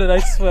upload it, I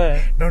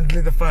swear. Don't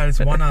delete the file. It's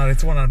 1 hour.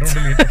 It's 1 hour. Don't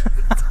delete it.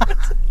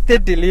 They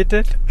delete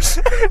it?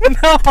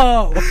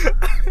 No.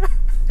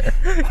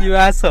 You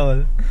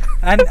asshole.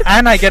 And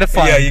I get a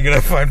fine. Yeah, you get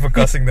a fine for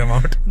cussing them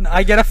out.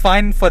 I get a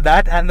fine for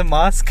that and the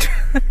mask.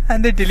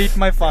 And they delete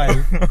my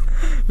file.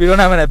 We don't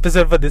have an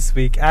episode for this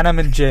week. And I'm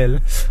in jail.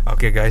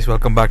 Okay, guys,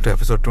 welcome back to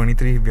episode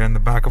 23. We're in the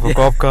back of a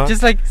cop car.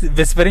 Just like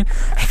whispering,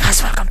 hey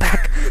guys, welcome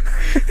back.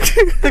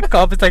 The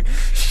cop is like,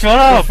 shut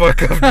up.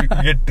 Fuck up.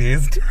 You get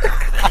tased.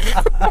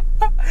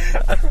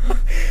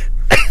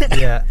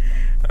 Yeah.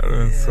 That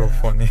was so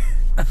funny.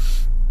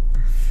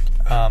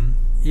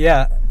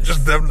 Yeah.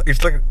 Just them.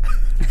 It's like,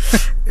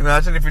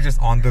 imagine if you're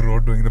just on the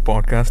road doing the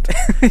podcast,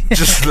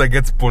 just like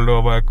gets pulled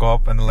over by a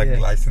cop and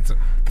license. What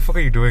the fuck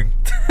are you doing?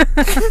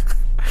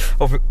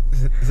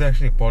 Is it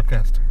actually a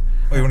podcast?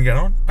 Oh, you want to get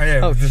on? Oh,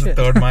 yeah. This is the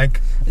third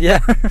mic. Yeah.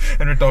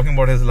 And we're talking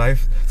about his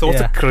life. So,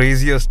 what's the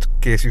craziest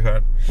case you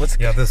had?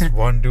 This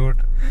one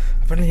dude.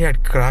 Apparently, he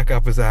had crack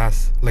up his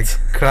ass. Like,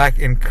 crack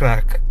in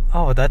crack.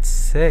 Oh, that's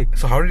sick.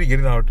 So, how did he get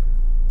it out?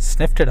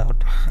 Sniffed it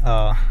out.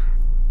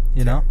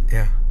 You know?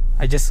 Yeah.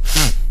 I just...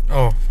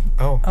 Oh,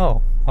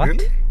 what?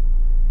 Really?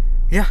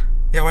 Yeah.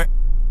 Yeah, what?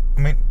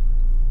 I mean...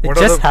 It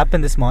just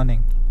happened this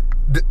morning.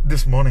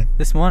 This morning?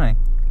 This morning.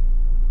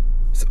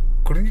 So,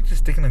 couldn't you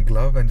just take in a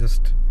glove and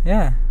just...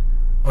 Yeah.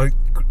 Or...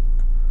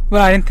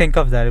 Well, I didn't think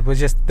of that. It was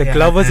just... The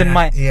glove was in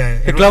my...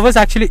 The glove was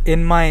actually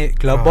in my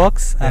glove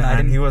box. And I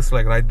didn't... And he was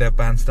like right there,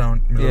 pants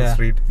down, middle of the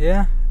street.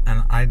 Yeah.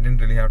 And I didn't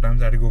really have time,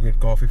 so I had to go get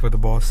coffee for the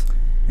boss.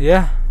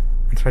 Yeah.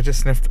 And so I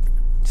just sniffed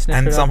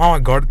and somehow I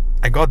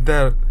got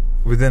there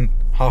within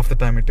half the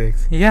time it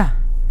takes. Yeah.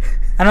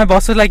 And my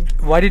boss was like,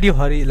 why did you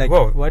hurry? Like,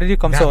 why did you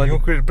come so early? You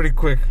quit pretty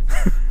quick.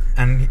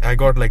 And I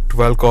got like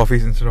 12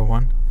 coffees instead of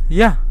one.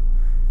 Yeah.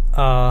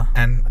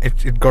 And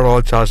it got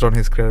all charged on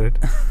his credit.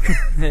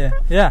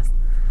 Yeah.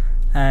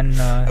 And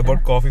I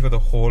bought coffee for the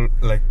whole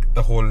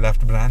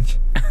left branch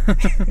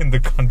in the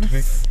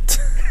country.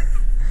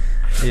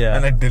 Yeah.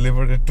 And I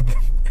delivered it to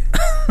them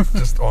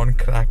just on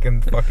crack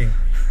and fucking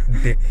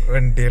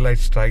when daylight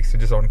strikes, you're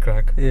just on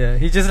crack. Yeah.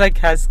 He just like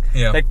has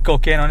like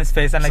cocaine on his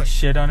face and like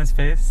shit on his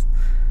face.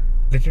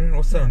 Literally,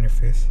 what's that on your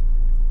face?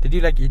 Did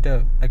you like eat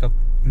a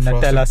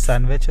Nutella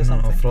sandwich or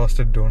something? No, a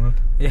frosted donut.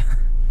 Yeah.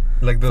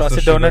 Like the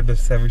frosted donut, the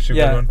heavy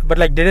sugar one. But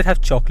like, did it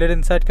have chocolate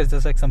inside? Because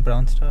there's like some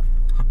brown stuff.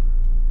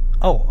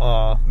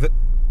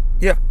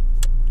 Yeah.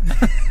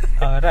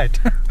 Right.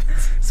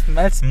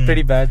 Smells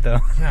pretty bad though.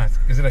 Yeah.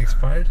 Is it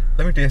expired?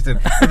 Let me taste it.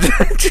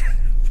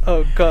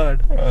 Oh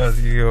God.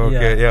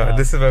 Okay. Yeah.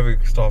 This is where we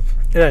stop.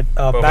 Right.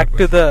 Back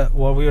to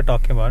what we were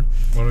talking about.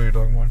 What were you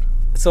talking about?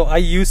 So I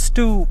used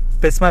to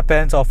piss my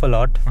parents off a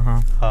lot.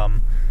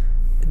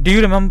 Do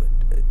you remember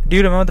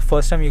the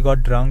first time you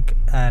got drunk?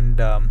 And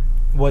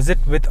was it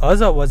with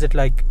us or was it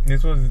like...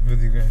 This was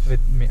with you guys.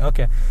 With me.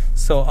 Okay.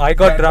 So I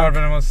got drunk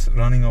when I was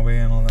running away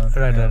and all that.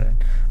 Right.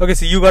 Okay,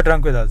 so you got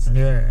drunk with us.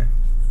 Yeah.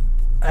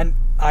 And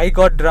I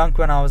got drunk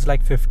when I was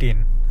like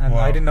 15. And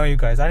I didn't know you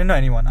guys. I didn't know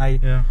anyone.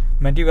 I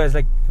met you guys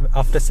like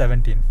after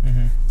 17.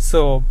 Mm-hmm.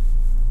 So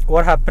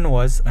what happened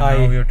was now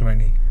you're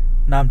 20.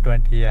 Now I'm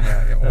 20,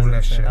 yeah. You're old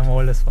as shit. I'm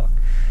old as fuck.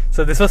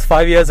 So this was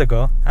 5 years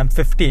ago. I'm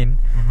 15.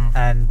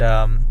 And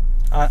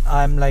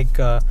I'm like...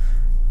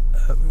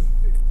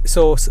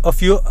 so a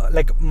few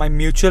like my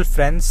mutual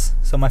friends,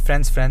 so my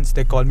friends,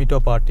 they call me to a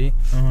party,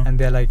 and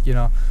they're like,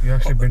 you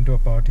actually been to a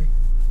party?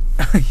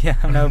 Yeah,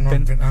 I've never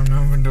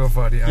been to a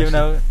party.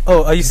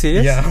 Oh, are you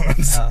serious?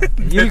 Yeah.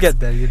 You'll get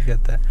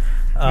there.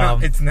 No,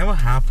 it's never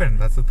happened.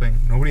 That's the thing.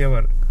 Nobody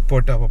ever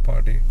put up a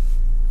party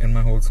in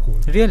my whole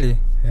school. Really?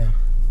 Yeah.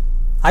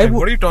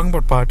 What are you talking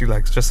about party?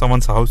 Like just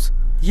someone's house?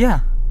 Yeah.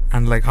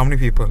 And like how many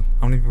people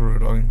are we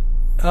talking?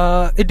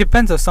 It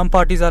depends. Some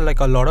parties are like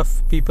a lot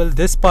of people.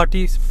 This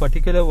party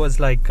particular was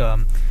like,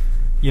 I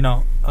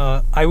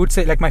would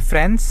say like my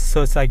friends.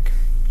 So it's like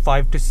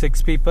 5 to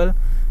 6 people,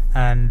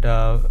 and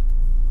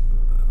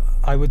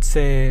I would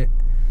say.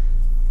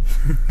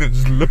 They're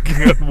just looking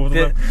at both of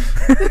them.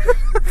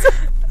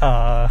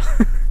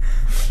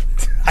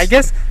 I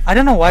guess I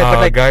don't know why, but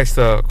like guys,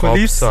 the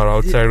cops are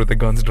outside with the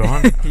guns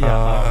drawn.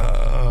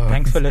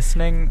 Thanks for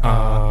listening.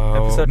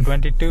 Episode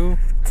 22.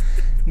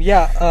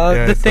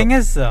 The thing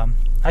is,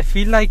 I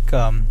feel like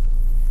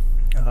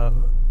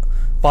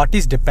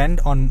parties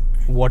depend on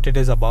what it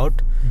is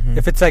about.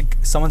 If it's like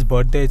someone's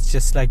birthday, it's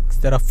just like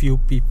there are few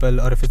people,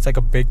 or if it's like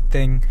a big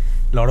thing,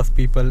 a lot of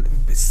people.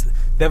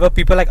 There were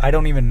people like I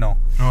don't even know.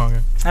 Oh,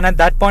 okay. And at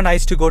that point, I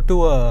used to go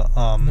to a.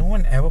 No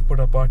one ever put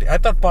a party. I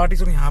thought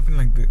parties only happen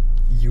like the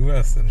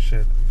US and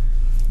shit.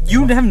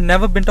 You have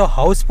never been to a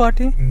house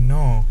party?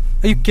 No.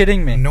 Are you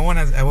kidding me? No one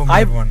has ever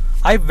made one.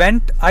 I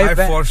went.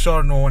 For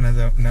sure, no one has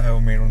ever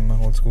made one in my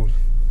whole school.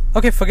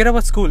 Okay, forget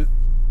about school.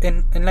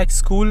 In like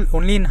school,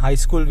 only in high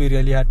school we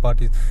really had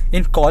parties.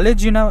 In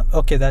college,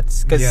 okay,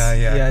 that's because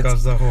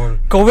because the whole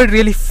COVID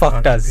really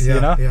fucked us.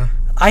 Yeah.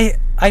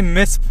 I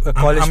miss a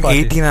college I'm party.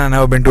 18 and I've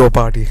never been to a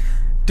party.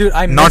 Dude,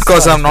 I not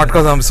because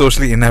I'm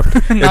socially inept.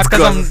 not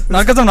because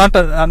I'm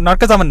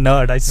a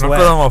nerd. I swear. Not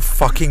because I'm a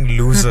fucking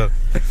loser.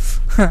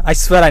 I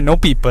swear I know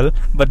people,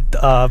 but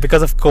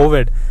because of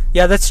COVID.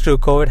 Yeah, that's true.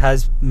 COVID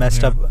has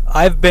messed up.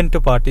 I've been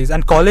to parties,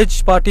 and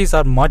college parties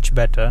are much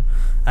better,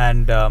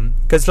 and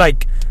because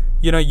like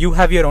you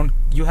have your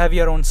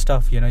own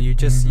stuff. You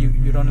just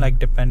you don't like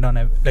depend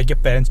on like your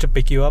parents to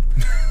pick you up.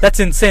 That's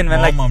insane,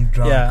 man. Mom, I'm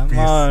drunk. Yeah, please.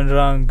 Mom, I'm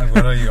drunk.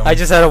 What are you? I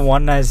just had a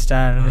one night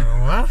stand.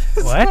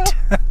 What?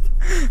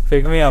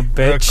 Pick me up,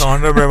 bitch. A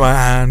condom in my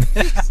hand.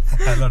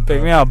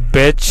 Pick me up,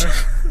 bitch.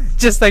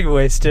 Just like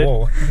wasted.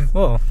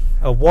 Whoa.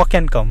 A walk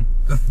and come.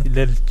 You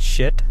little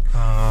shit.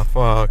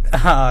 Fuck.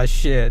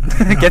 Shit.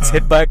 Gets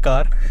hit by a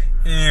car.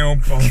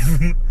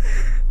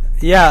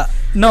 Yeah.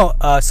 No.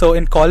 So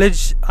in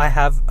college, I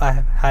have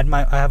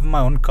my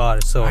own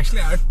car. So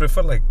actually, I'd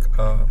prefer like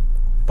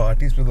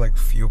parties with like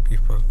few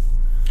people.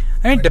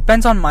 I mean,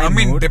 depends on my mood. I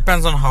mean,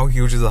 depends on how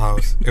huge is the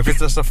house. If it's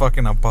just a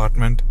fucking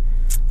apartment,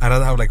 I'd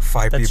rather have like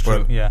 5 That's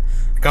people. True, yeah.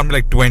 It can't be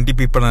like 20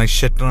 people and I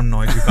shit ton of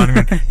noise. You can't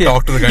even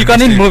talk to the guy. You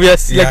can't even move.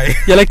 Yes. Yeah.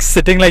 You're like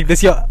sitting like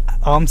this. Your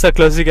arms are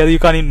close together. You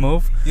can't even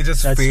move. You're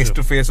just face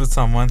to face with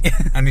someone,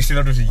 and you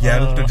still have to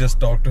yell to just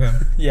talk to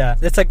him. Yeah,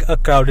 it's like a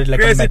crowded like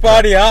crazy a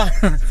party, yeah.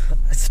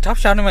 Stop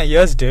shouting in my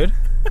ears, dude.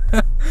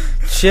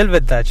 Chill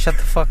with that. Shut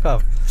the fuck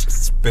up.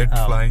 Just spit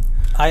flying.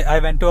 I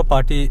went to a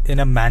party in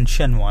a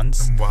mansion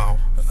once. Wow.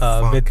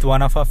 With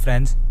one of our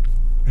friends.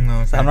 No,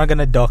 okay. So I'm not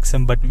gonna dox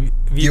him, but we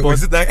both.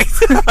 Was it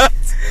that?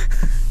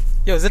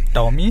 Yo, is it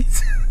Tommy?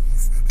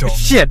 Tommy.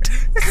 Shit.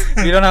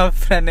 We don't have a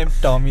friend named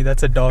Tommy.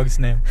 That's a dog's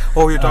name.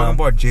 Oh, you're talking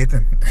about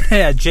Jathan.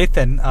 Yeah,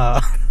 Jathan.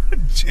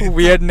 Jathan.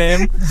 Weird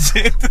name.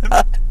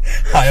 Jathan.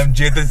 Hi, I'm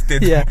Jathan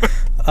Statham. Yeah.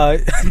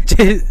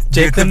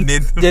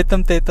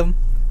 Jathan Tatham.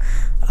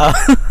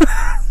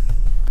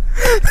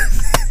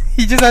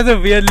 He just has a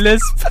weird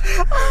lisp.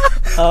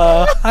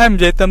 I'm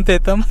Jathan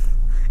Tatham.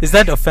 Is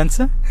that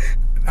offensive?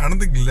 I don't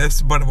think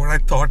less, but what I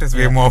thought is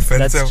way more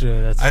offensive. That's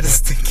true. I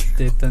just think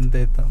Jathan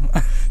Tatham.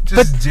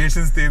 Just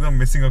Jason Statham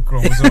missing a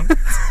chromosome.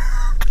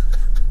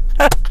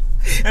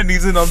 And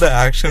he's in all the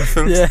action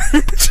films. Yeah.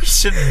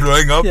 Just shit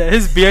blowing up. Yeah,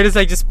 his beard is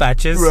like just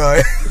patches.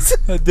 Right.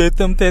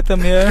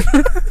 Tatham here.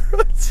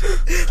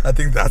 I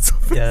think that's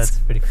offensive. Yeah, that's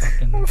pretty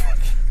fucking.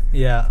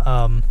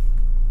 Yeah.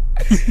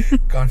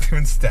 Can't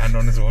even stand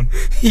on his own.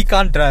 He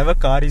can't drive a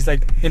car. He's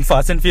like in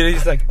Fast and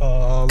Furious. He's like,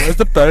 where's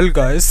the pedal,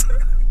 guys?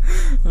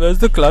 Where's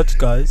the clutch,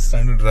 guys?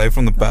 Trying to drive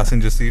from the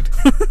passenger seat.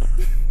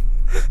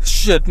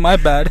 Shit, my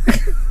bad.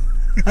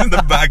 In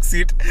the back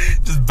seat,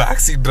 just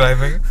backseat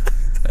driving.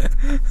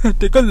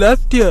 Take a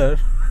left here.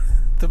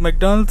 The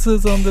McDonald's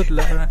is on the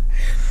left.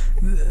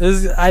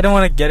 I don't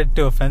want to get it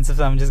too offensive,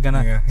 so I'm just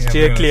gonna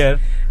steer clear.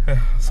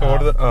 So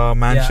what is the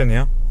mansion?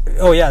 Yeah.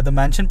 Oh yeah, the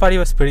mansion party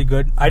was pretty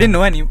good. I didn't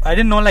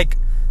know like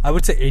I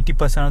would say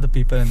 80% of the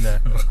people in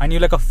there. I knew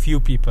like a few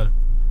people,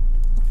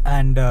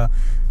 and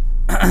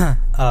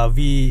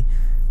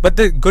but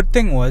the good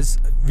thing was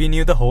we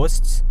knew the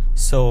hosts,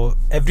 so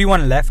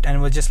everyone left and it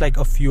was just like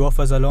a few of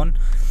us alone.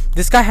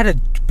 This guy had a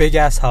big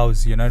ass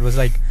house, you know. It was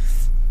like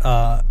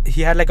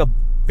he had like a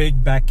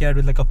big backyard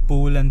with like a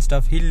pool and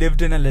stuff. He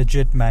lived in a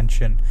legit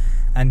mansion,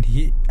 and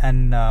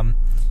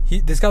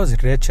this guy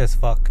was rich as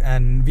fuck,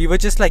 and we were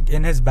just like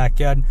in his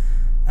backyard,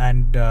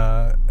 and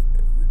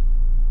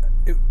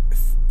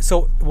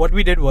so what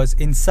we did was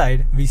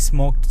inside we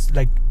smoked,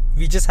 like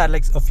we just had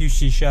like a few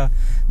shisha,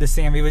 this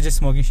thing, and we were just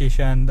smoking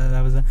shisha, and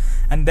that was it.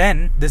 And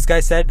then this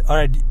guy said,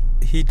 alright,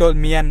 he told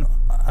me and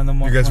the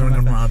you guys went to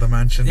another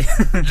mansion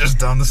just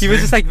down the street. He was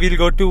just like, we'll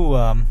go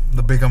to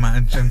the bigger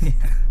mansion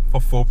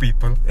for 4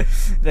 people.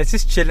 Let's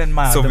just chill in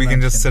my so other we can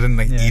mansion. Just sit in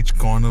like each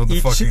corner of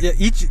the fucking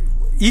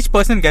each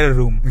person get a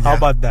room. How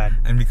about that?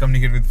 And we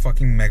communicate with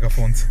fucking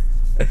megaphones.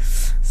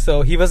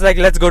 So he was like,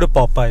 let's go to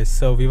Popeyes.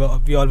 So we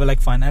all were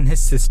like fine, and his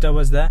sister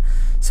was there.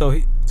 So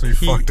you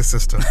fucked his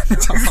sister.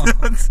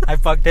 I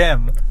fucked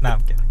him. No,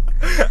 I'm kidding.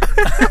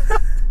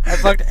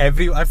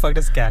 I fucked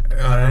his cat.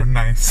 Right?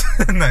 Nice.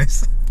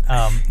 Nice.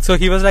 So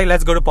he was like,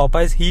 let's go to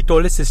Popeyes. He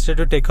told his sister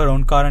to take her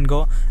own car and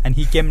go, and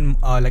he came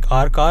like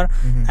our car,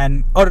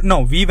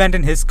 we went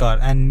in his car,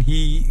 and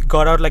he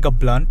got out like a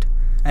blunt,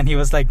 and he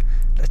was like,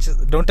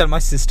 don't tell my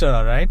sister,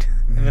 alright?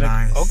 And we're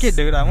like, okay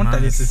dude, I won't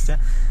tell your sister.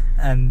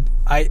 And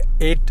I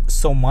ate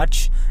so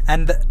much,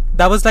 and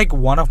that was like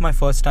one of my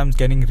first times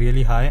getting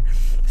really high,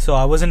 so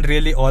I wasn't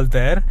really all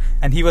there,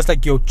 and he was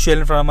like, yo, chill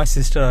in front of my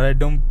sister, alright?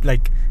 Don't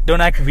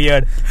act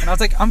weird. And I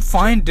was like, I'm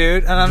fine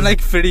dude, and I'm like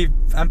pretty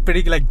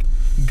like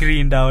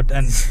greened out,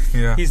 and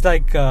he's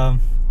like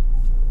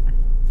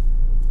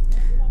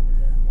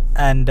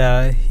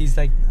he's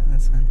like, no,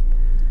 that's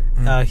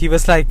fine. He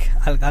was like,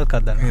 I'll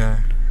cut that. Yeah.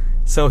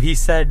 So he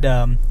said,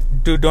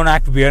 dude, don't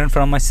act weird in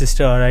front of my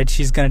sister, alright?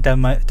 She's gonna tell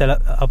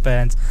her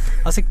parents.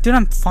 I was like, dude,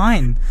 I'm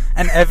fine.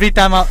 And every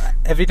time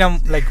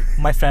like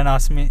my friend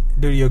asked me,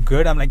 dude, you're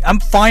good? I'm like, I'm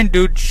fine,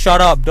 dude,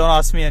 shut up, don't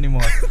ask me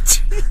anymore.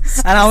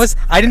 And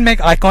I didn't make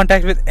eye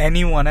contact with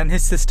anyone, and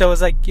his sister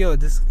was like, yo,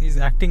 he's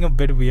acting a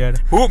bit weird.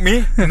 Who,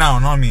 me? No,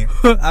 not me.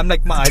 I'm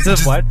like, my eyes are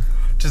what?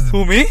 Just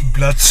who, me?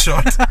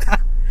 Bloodshot.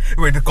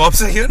 Wait, the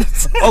cops are here?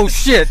 Oh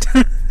shit.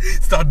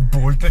 Start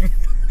bolting.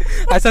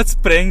 I start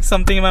spraying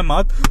something in my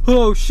mouth.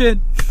 Oh shit.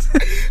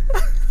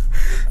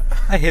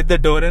 I hit the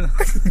door and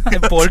I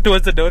bolt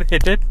towards the door,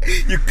 hit it.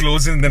 You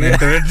close it and then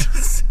enter it.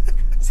 Just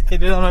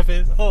hit it on my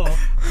face. Oh.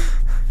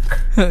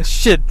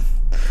 Shit.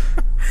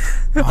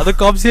 Are the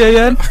cops here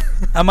yet?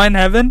 Am I in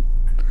heaven?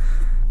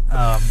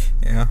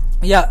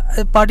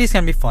 Yeah, parties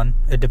can be fun.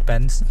 It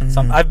depends.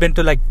 I've been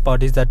to like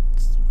parties that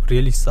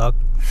really suck.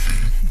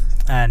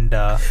 And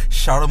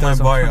shout out my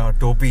boy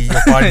Topi,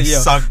 your party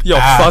sucked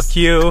ass. Fuck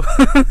you.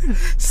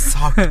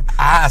 Sucked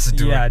ass,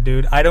 dude. Yeah,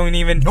 dude, I don't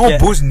even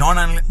booze,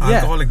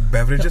 non-alcoholic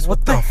beverages.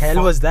 What the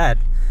hell was that?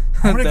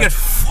 I'm gonna get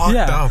fucked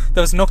up.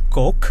 There was no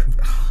Coke.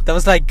 There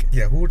was like,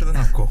 who doesn't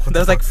have Coke?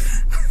 There was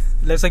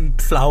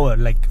like flour,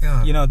 like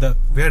you know,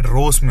 we had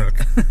rose milk.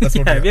 That's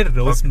what we had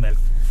rose milk.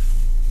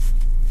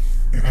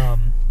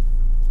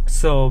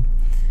 So,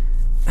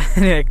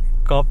 anyway,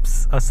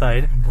 cops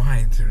aside.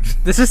 Why, dude?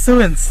 This is so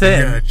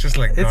insane. Yeah, it's just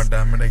like, God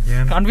damn it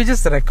again. Can't we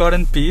just record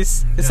in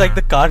peace? It's like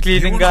the car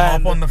cleaning guy.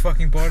 You want to hop on the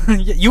fucking pod?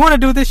 You want to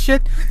do this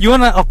shit? You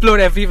want to upload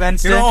every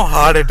Wednesday? You know how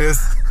hard it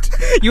is?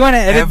 You want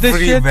to edit this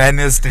shit? Every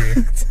Wednesday.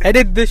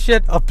 Edit this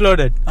shit, upload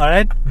it.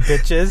 Alright?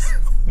 Bitches.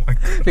 Oh my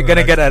God. We're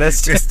gonna get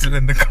arrested. We're still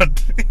in the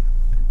country.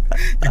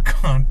 You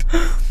can't.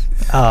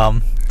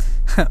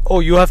 Oh,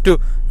 you have to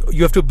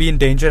be in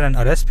danger and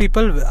arrest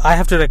people? I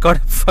have to record a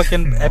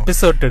fucking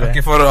episode today.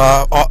 Okay, for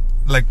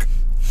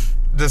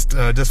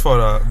just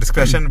for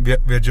discussion,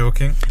 we're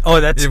joking.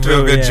 Oh, that's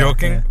true. We're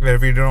joking. Where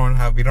we don't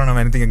have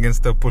anything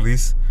against the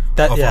police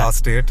of our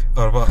state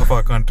or of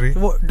our country.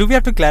 Do we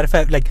have to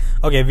clarify? Like,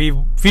 okay, we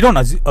don't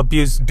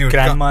abuse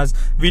grandmas.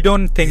 We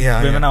don't think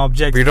women are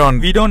objects. We don't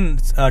do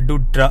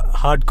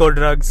hardcore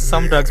drugs.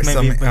 Some drugs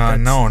maybe.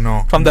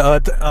 No. From the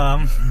earth.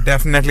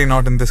 Definitely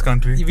not in this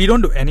country. We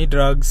don't do any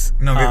drugs.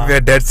 No, we're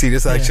dead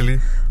serious actually.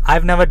 I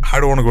don't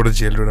want to go to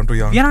jail, dude. I'm too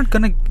young.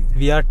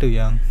 We are too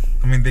young.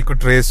 I mean, they could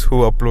trace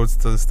who uploads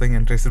this thing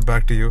and trace it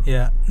back to you.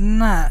 Yeah.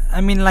 Nah.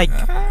 I mean, like,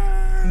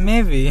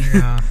 maybe.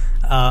 Yeah.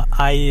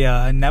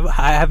 I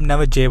have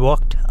never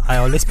jaywalked. I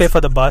always pay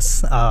for the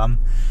bus.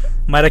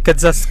 My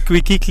records are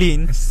squeaky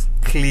clean. It's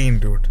clean,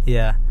 dude.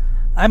 Yeah.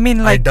 I mean,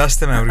 like, I dust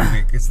them every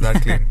week. It's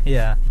that clean.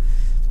 Yeah.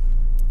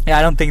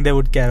 I don't think they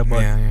would care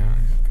about. Yeah.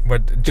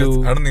 But just,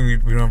 I don't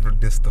think we don't have to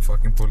diss the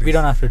fucking police. We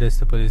don't have to diss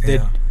the police.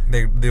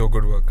 They do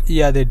good work.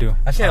 Yeah, they do.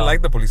 Actually, I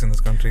like the police in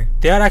this country.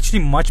 They are actually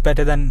much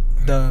better than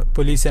the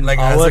police in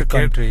our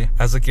country.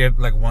 As a kid,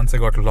 like once I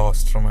got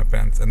lost from my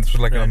parents, and this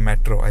was like a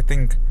metro, I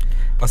think,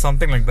 or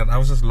something like that. I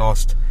was just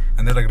lost,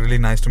 and they're like really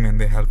nice to me, and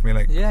they helped me.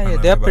 Like,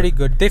 they're pretty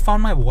good. They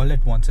found my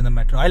wallet once in the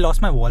metro. I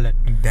lost my wallet.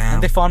 Damn.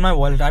 And they found my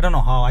wallet. I don't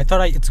know how. I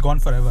thought it's gone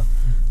forever.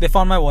 They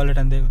found my wallet,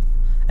 and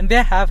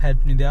they have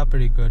helped me. They are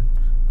pretty good.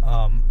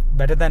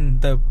 Better than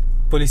the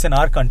police in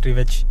our country,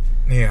 which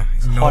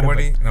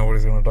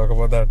nobody's gonna talk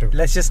about that too.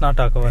 Let's just not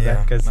talk about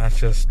that because let's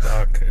just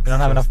talk. We don't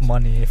have enough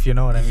money, if you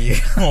know what I mean.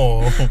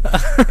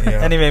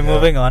 Anyway,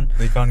 moving on.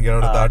 We can't get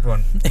out of that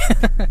one.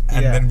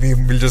 And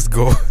then we'll just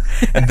go.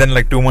 And then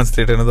like 2 months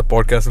later, another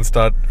podcast will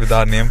start with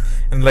our name.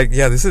 And like,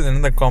 this is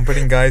another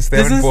competing guys.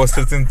 They haven't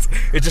posted since.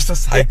 It's just a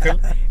cycle.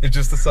 It's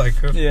just a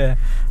cycle. Yeah.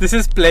 This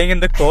is playing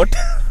in the court.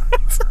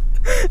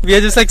 We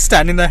are just like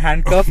standing there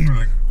handcuffed.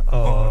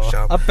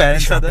 Our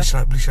parents are there.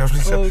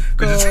 Oh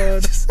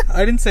God!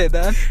 I didn't say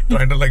that.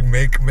 Trying to like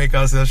make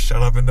ourselves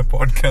shut up in the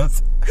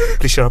podcast.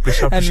 Please shut up.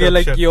 And we're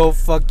like, yo,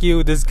 fuck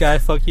you, this guy,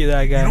 fuck you,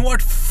 that guy. You know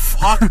what?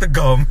 Fuck the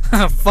gum.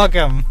 Fuck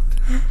him.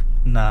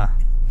 Nah.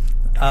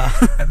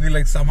 And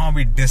we somehow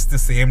we diss the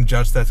same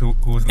judge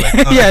who's like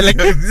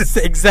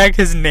exact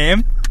his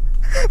name.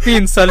 We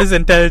insult his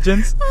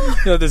intelligence.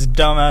 Yo, this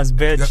dumbass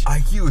bitch. Your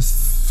IQ is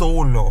so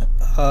low.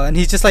 And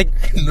he's just like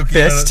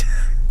pissed.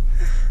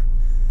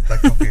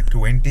 Like, okay,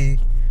 20,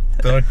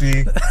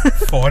 30,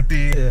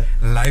 40,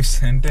 life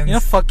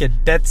sentence. Fuck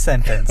it, death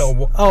sentence.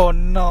 Oh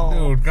no.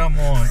 Dude, come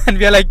on. And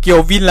we are like,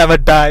 yo, we'll never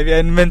die. We are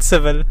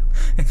invincible.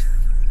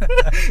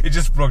 It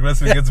just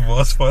progressively gets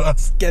worse for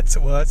us. Gets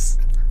worse.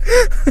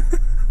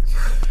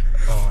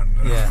 Oh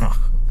no.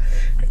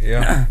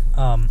 Yeah.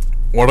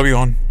 What are we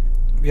on?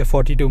 We are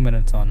 42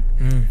 minutes on.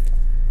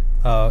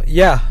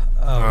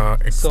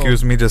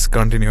 Excuse me, just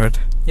continue it.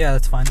 Yeah,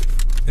 that's fine.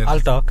 I'll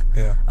talk.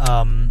 Yeah.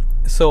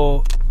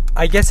 So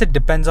I guess it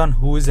depends on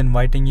who is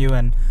inviting you,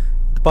 and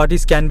the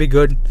parties can be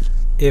good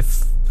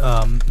if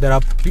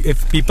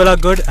if people are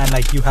good and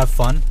like you have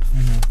fun.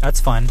 That's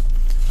fine.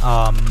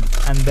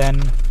 And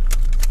then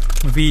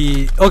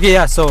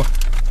so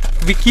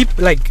we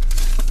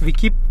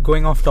keep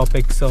going off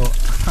topic, so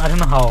I don't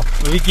know how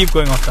we keep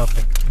going off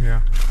topic.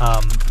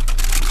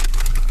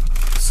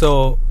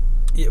 So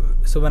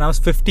when I was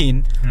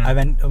 15, I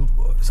went.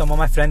 Some of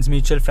my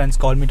mutual friends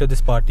called me to this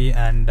party,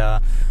 and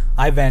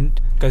I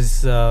went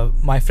because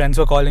my friends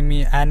were calling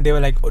me, and they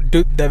were like,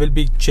 "Dude, there will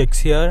be chicks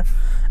here,"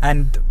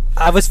 and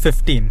I was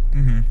 15.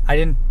 I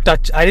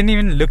didn't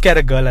even look at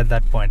a girl at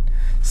that point.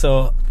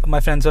 So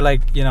my friends were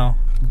like,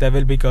 there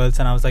will be girls,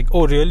 and I was like,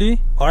 "Oh,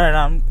 really?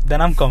 Alright,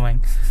 then I'm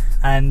coming."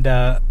 And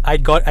I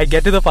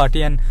get to the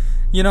party, and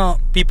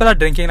people are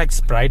drinking like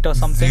Sprite or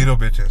something. Zero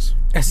bitches.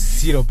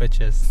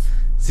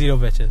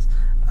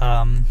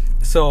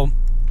 So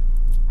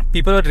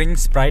people were drinking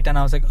Sprite, and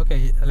I was like,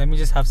 okay, let me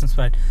just have some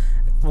Sprite.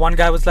 One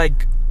guy was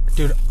like,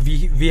 dude,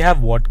 we have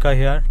vodka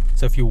here,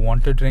 so if you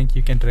want to drink,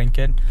 you can drink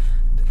it.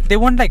 They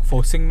weren't like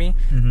forcing me,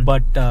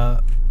 but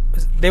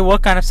they were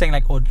kind of saying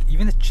like, oh,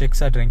 even the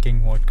chicks are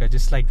drinking vodka,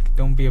 just like,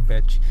 don't be a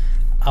bitch.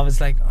 I was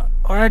like,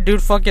 alright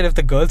dude, fuck it, if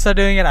the girls are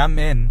doing it, I'm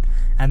in.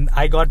 And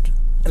I got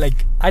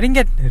like, I didn't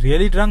get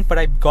really drunk, but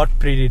I got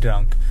pretty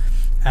drunk.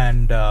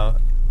 And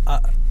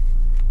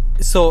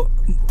so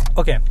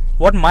okay,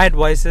 what my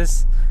advice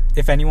is,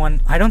 if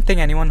anyone, I don't think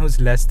anyone who's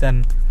less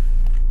than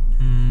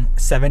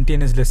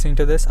 17 is listening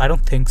to this. I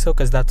don't think so,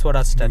 because that's what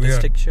our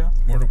statistics show.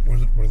 What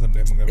is the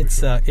demographic?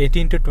 It's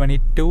 18 to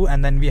 22,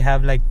 and then we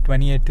have like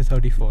 28 to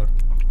 34.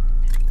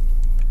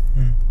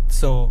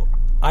 So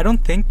I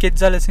don't think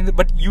kids are listening to,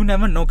 but you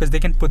never know because they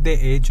can put their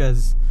age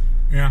as.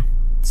 Yeah.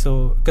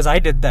 So, because I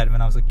did that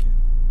when I was a kid.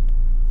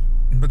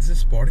 But this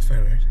is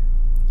Spotify, right?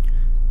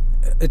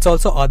 It's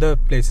also other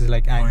places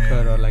like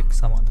Anchor or like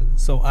some others.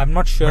 So I'm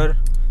not sure.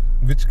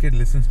 But which kid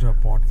listens to a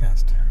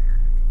podcast?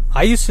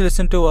 I used to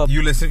listen to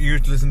You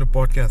used to listen to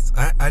podcasts.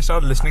 I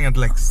started listening at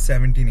like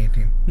 17,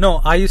 18.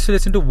 No, I used to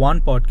listen to one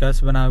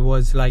podcast when I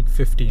was like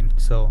 15.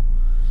 So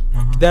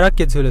there are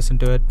kids who listen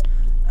to it.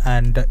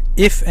 And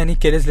if any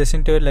kid is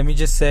listening to it, let me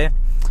just say,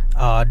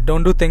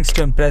 don't do things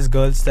to impress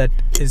girls.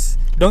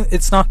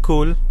 It's not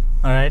cool.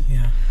 Alright?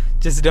 Yeah.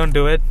 Just don't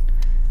do it.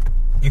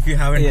 If you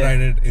haven't tried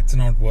it, it's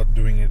not worth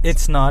doing it.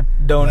 It's not.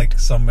 Don't. Like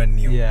somewhere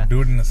new. Yeah.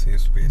 Do it in a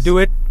safe space. Do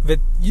it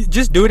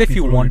just do it if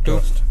People you want to.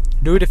 Trust.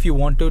 Do it if you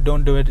want to.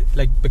 Don't do it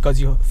like because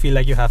you feel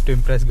like you have to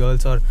impress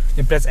girls or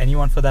impress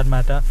anyone for that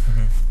matter.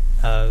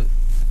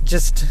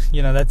 Just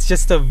that's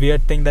just a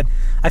weird thing that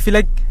I feel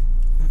like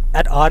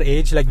at our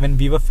age, like when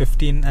we were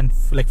 15 and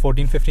like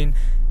 14, 15,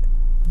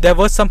 there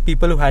were some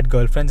people who had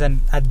girlfriends,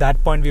 and at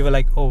that point we were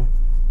like, oh,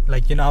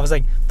 like I was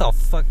like, the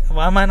fuck,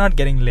 why am I not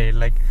getting laid?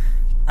 Like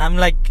I'm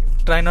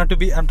trying to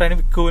be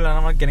cool and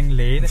I'm not getting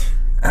laid.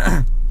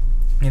 I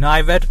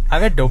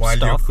read dope While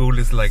stuff. your cool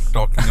is like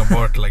talking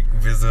about like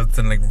wizards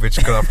and like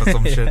witchcraft or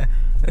some shit.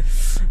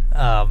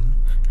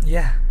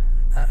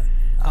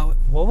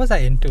 What was I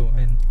into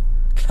in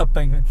Club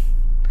Penguin?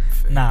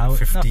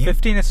 15?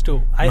 15 is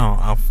too.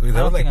 That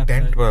was like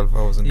 10, 12.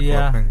 I was in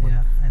Club Penguin.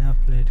 Yeah, I never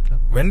played Club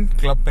Penguin. When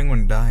Club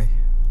Penguin die?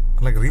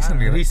 Like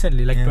recently, right?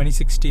 Recently, like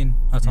 2016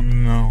 or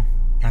something. No,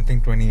 I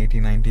think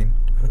 2018, 19.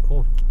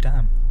 Oh,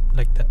 damn.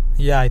 Like that.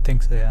 Yeah, I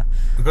think so, yeah.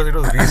 Because it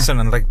was recent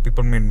and like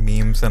people made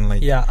memes and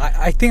like... Yeah,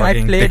 I think I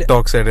played...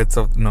 TikTok's edits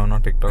of... No,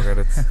 not TikTok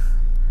edits.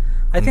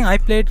 I think I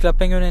played Club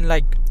Penguin in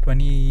like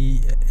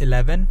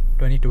 2011,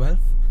 2012.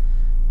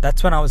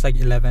 That's when I was like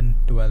 11,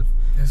 12.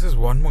 This is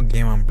one more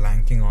game I'm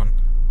blanking on.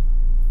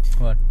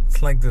 What?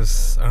 It's like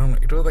this... I don't know.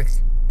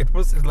 It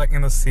was like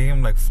in the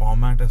same like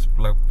format as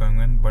Club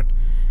Penguin, but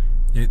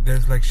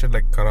there's like shit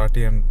like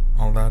karate and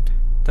all that.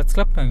 That's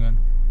Club Penguin.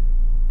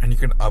 And you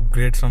could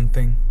upgrade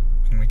something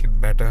and make it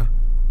better.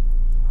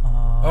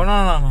 Oh no,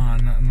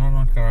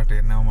 not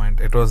karate. Never mind.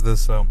 It was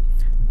this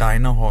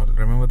diner hall.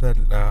 Remember that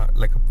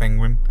like a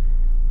penguin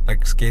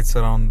like skates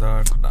around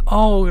the.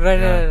 Oh right.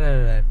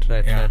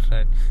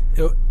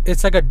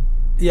 It's like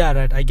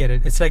right. I get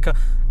it. It's like a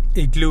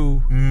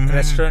igloo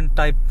restaurant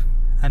type,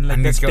 and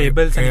like there's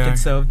tables and you can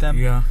serve them.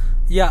 Yeah.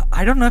 Yeah,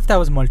 I don't know if that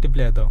was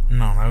multiplayer though.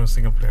 No, I was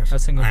single player.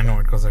 I know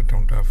it because I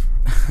don't have.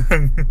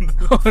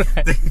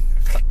 Alright.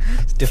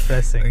 It's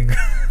depressing.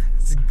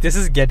 This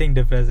is getting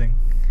depressing.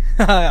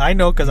 I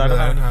know because I don't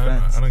have any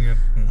friends. I don't get.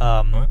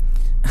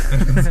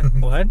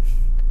 What?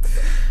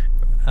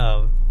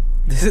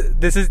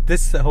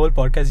 This whole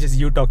podcast is just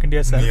you talking to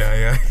yourself.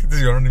 Yeah.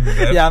 You don't even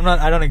there. Yeah,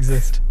 I don't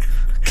exist.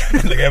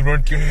 Like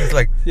everyone tuning is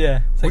like,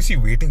 yeah. Who's he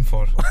waiting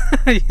for?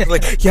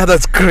 Like, yeah,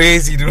 that's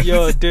crazy, dude.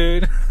 Yo,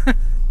 dude.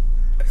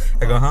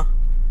 I go, huh?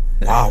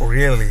 Wow,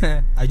 really?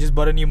 I just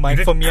bought a new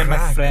mic for me and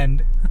my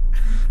friend.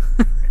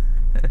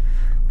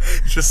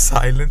 It's just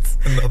silence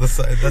on the other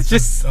side. That's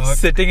just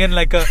sitting in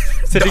like a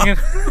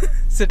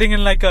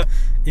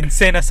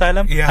insane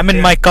asylum. Yeah, I'm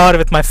in my car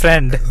with my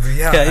friend.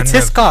 Yeah, it's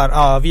his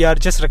car. We are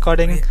just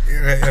recording.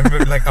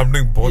 Like I'm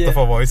doing both of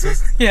our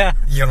voices. Yeah.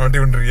 You're not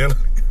even real.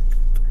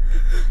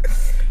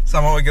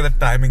 Somehow I get the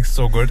timing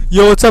so good.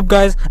 Yo, what's up,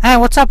 guys? Hey,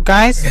 what's up,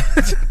 guys?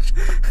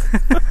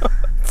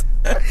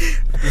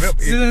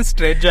 This is a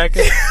straight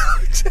jacket.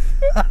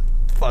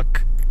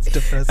 Fuck. It's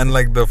depressing. And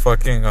like the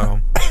fucking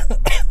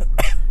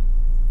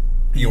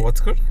Yo,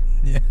 what's good?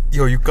 Yeah.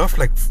 Yo, you cough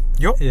like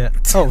yo. Yeah.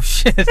 Oh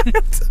shit.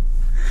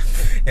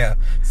 Yeah.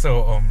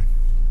 So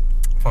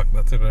fuck.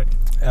 That's it, right?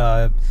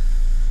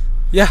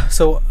 Yeah.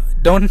 So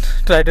don't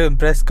try to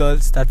impress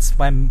girls. That's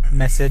my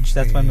message.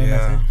 That's my main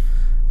message.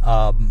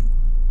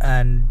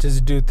 And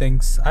just do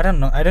things. I don't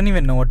know. I don't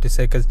even know what to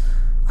say because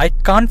I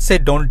can't say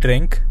don't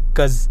drink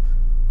because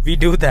we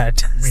do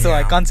that. So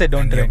I can't say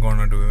don't drink. You're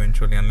gonna do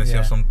eventually unless you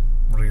have some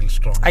real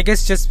strong. I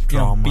guess just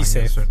be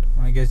safe.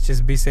 I guess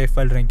just be safe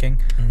while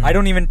drinking. I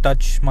don't even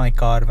touch my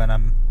car when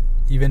I'm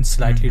even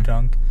slightly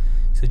drunk.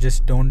 So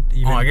just don't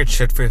even. Oh, I get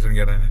shit faced and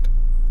get in it.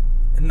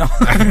 No.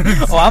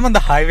 Oh, I'm on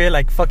the highway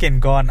like fucking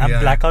gone. I'm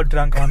blackout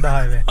drunk on the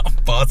highway. I'm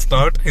passed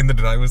out in the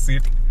driver's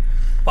seat.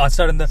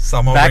 Passed out in the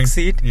back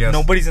seat. Yes.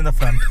 Nobody's in the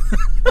front.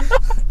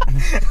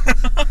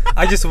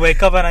 I just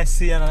wake up and I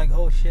see and I'm like,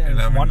 oh shit, it's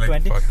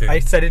 120. Like, I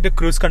set it to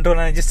cruise control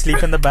and I just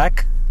sleep in the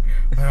back.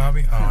 Where are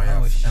we? Oh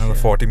yeah, another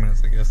 40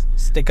 minutes I guess.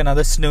 Just take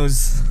another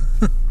snooze.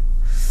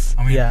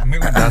 I mean,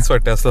 maybe that's why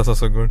Teslas are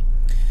so good.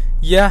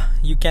 Yeah,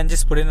 you can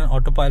just put in an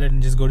autopilot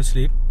and just go to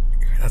sleep.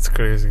 That's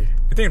crazy.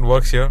 You think it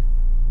works here?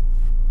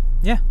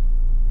 Yeah.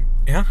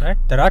 Yeah? Right?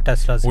 There are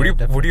Teslas here.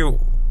 Would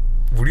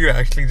you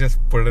actually just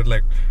put it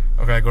like,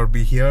 okay, I gotta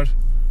be here,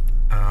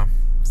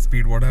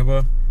 speed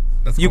whatever.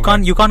 You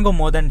can't go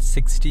more than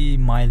 60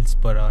 miles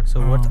per hour.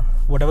 So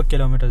whatever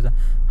kilometers,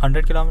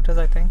 100 kilometers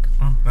I think.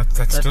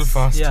 That's still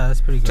fast. Yeah,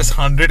 that's pretty good. Just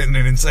 100 in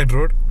an inside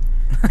road.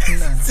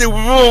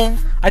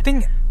 I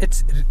think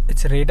it's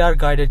radar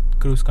guided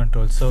cruise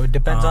control, so it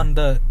depends on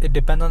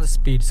the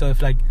speed. So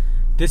if like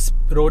this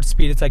road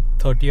speed is like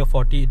 30 or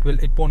 40,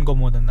 it won't go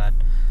more than that.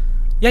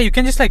 Yeah, you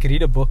can just like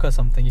read a book or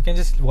something. You can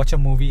just watch a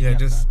movie. Yeah,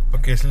 just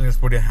occasionally just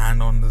put your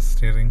hand on the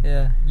steering.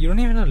 Yeah, you don't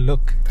even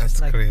look.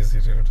 That's like, crazy,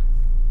 dude.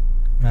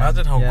 Man,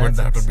 imagine how good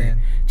that would be.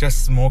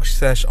 Just smoke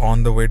sesh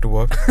on the way to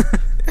work.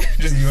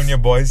 Just you and your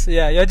boys.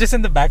 Yeah, you're just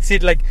in the back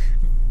seat, like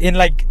in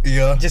like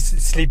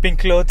just sleeping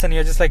clothes, and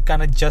you're just like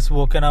kind of just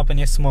woken up and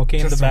you're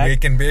smoking just in the back. Just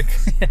wake and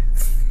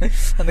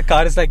bake. And the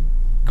car is like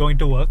going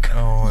to work.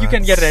 Oh, you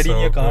can get ready in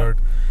your car.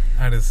 Good.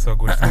 That is so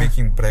good. Just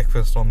making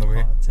breakfast on the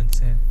way. Oh, it's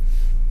insane.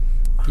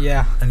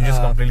 Yeah. And you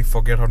just completely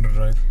forget how to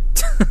drive.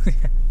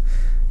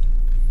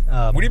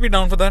 Would you be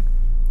down for that?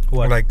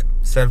 What? Like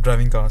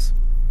self-driving cars.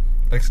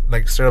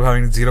 Like instead of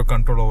having zero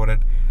control over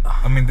it.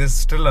 I mean, there's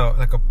still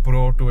a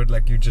pro to it.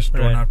 Like you just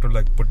don't have to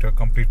like put your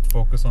complete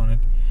focus on it.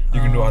 You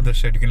can do other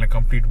shit. You can like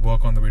complete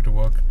work on the way to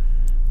work.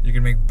 You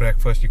can make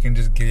breakfast. You can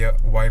just give your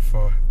wife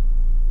a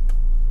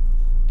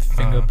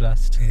finger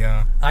blast.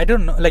 Yeah. I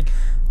don't know. Like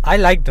I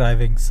like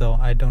driving, so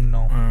I don't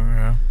know.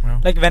 Yeah.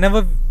 Like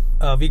whenever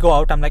we go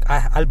out, I'm like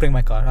I'll bring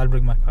my car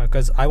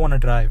because I want to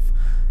drive.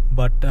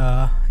 But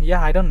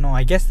yeah, I don't know.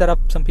 I guess there are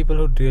some people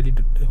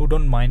who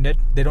don't mind it.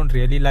 They don't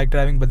really like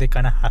driving, but they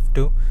kind of have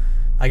to.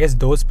 I guess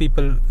those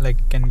people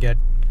like can get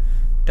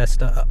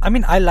Tesla. I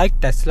mean, I like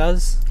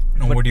Teslas.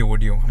 No, would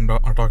you? I'm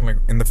talking like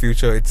in the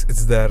future.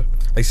 It's there.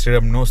 Like straight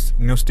up, no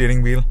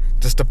steering wheel,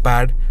 just a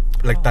pad.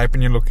 Like type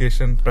in your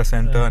location, press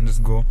enter, and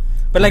just go.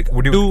 But like,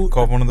 would you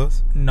cop one of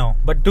those? No.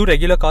 But do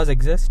regular cars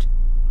exist?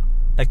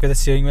 Like with a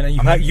steering wheel,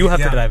 you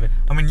have to drive it.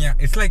 I mean, yeah,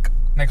 it's like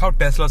how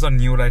Teslas are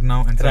new right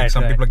now, and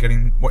some people are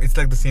getting. It's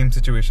like the same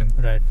situation.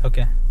 Right.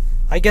 Okay.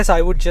 I guess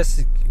I would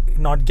just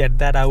not get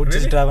that. I would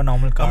just drive a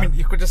normal car. I mean,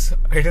 you could just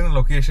hit in a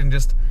location,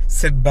 just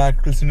sit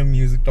back, listen to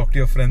music, talk to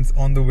your friends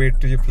on the way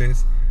to your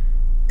place.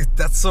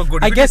 That's so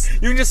good. You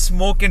can just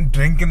smoke and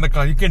drink in the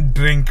car. You can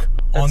drink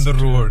on the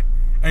road,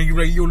 and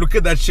you look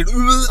at that shit.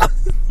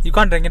 You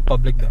can't drink in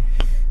public though.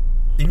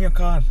 In your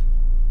car.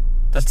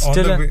 That's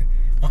still.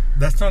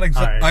 That's not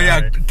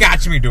exactly.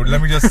 Catch me, dude.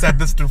 Let me just set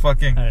this to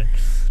fucking. Right.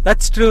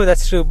 That's true.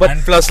 But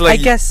and plus, like,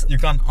 I guess you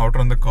can't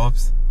outrun the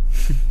cops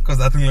because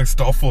that thing like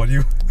stop for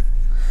you.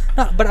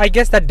 No, but I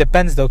guess that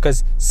depends though,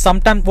 because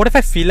sometimes, what if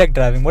I feel like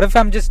driving? What if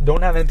I'm just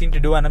don't have anything to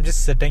do and I'm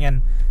just sitting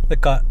in the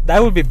car?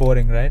 That would be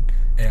boring, right?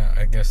 Yeah,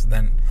 I guess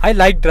then. I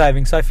like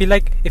driving, so I feel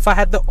like if I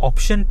had the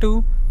option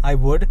to, I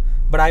would.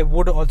 But I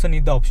would also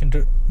need the option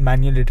to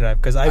manually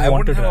drive because I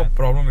want to drive. I wouldn't have a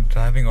problem with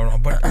driving or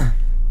not, but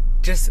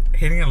just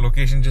hitting a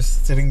location,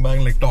 just sitting back,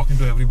 like talking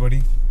to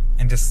everybody,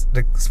 and just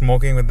like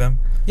smoking with them.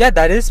 Yeah,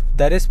 that is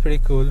pretty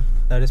cool.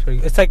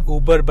 It's like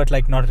Uber, but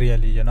like not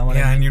really. You know what I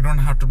mean? Yeah, and you don't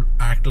have to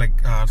act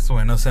like so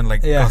innocent,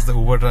 like because the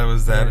Uber driver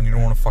is there, and you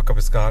don't want to fuck up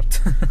his car.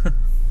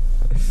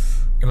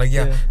 You're like,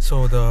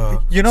 so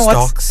the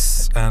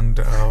stocks and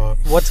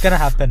what's gonna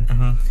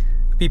happen?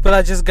 People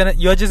are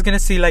you're just gonna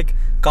see like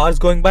cars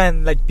going by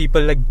and like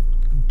people like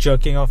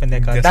jerking off in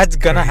their car. That's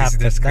gonna happen.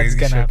 That's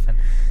gonna happen.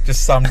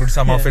 Just some dude,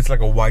 somehow fits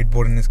like a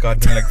whiteboard in his car,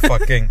 doing like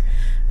fucking.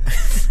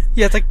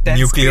 Yeah, it's like 10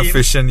 nuclear screens.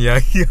 fission. Yeah.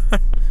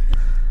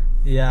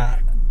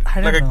 I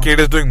don't know. A kid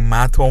is doing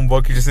math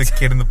homework. You just see a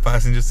kid in the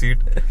passenger seat.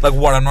 Like,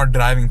 what? I'm not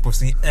driving,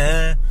 pussy.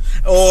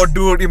 Oh,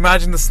 dude,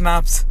 imagine the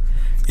snaps.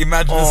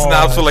 Imagine the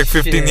snaps for like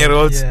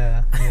 15-year-olds.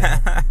 Yeah.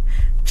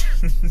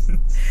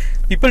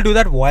 People do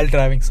that while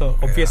driving, so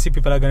obviously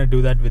people are gonna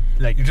do that with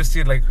like. You just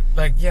see like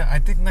I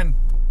think then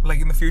like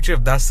in the future,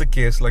 if that's the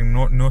case, like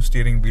no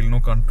steering wheel,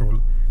 no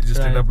control, it's just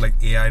straight up like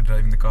AI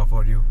driving the car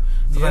for you.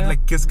 So that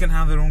like kids can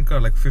have their own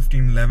car, like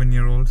 15,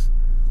 11-year-olds.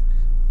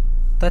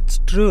 That's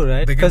true,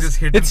 right?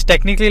 Because it's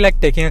technically like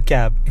taking a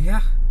cab.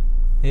 Yeah.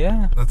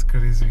 That's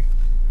crazy.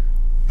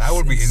 That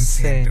would be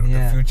insane, dude.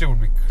 The future would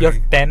be crazy. You're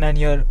 10 and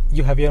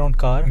you have your own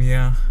car?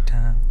 Yeah.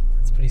 Damn,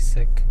 that's pretty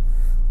sick.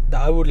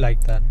 I would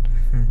like that.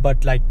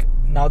 But like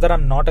now that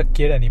I'm not a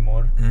kid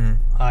anymore,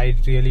 I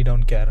really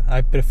don't care.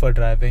 I prefer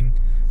driving,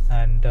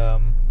 and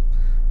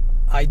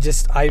I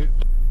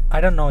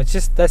don't know. It's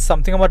just there's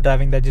something about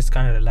driving that just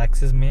kind of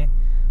relaxes me.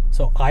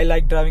 So I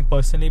like driving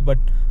personally, but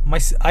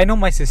I know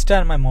my sister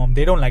and my mom,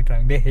 they don't like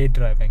driving. They hate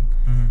driving.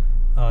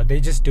 They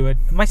just do it.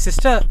 My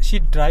sister, she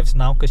drives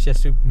now because she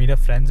has to meet her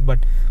friends, but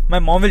my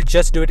mom will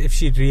just do it if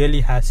she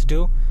really has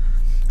to,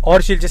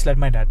 or she'll just let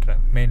my dad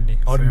drive mainly,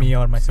 or me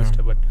or my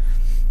sister.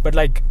 But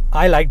like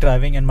I like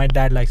driving and my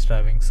dad likes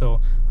driving,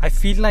 so I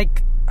feel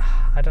like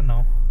I don't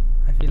know.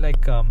 I feel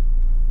like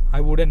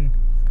I wouldn't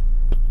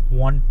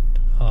want.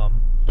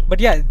 But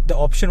yeah, the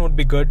option would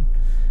be good.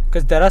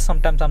 Because there are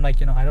sometimes I'm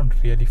like, I don't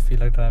really feel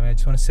like driving. I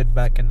just want to sit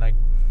back and like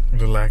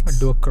relax,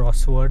 do a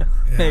crossword,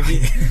 maybe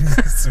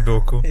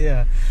Sudoku.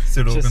 Yeah,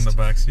 Sudoku in the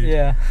backseat.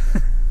 Yeah,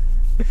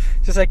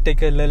 just like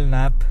take a little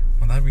nap.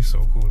 Well, that'd be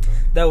so cool, though.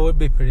 That would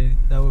be pretty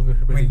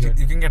good.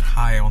 You can get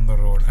high on the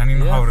road, and you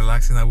know how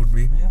relaxing that would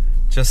be. Yeah.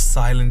 Just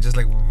silent, just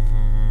like.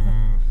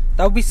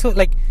 That would be so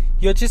like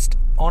you're just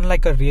on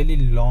like a really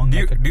long. Do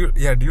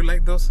you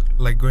like those?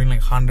 Like going like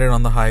 100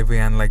 on the highway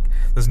and like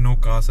there's no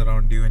cars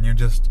around you and you're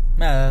just.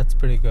 Yeah, that's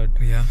pretty good.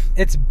 Yeah.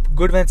 It's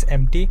good when it's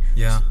empty.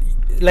 Yeah.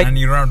 Like, and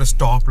you don't have to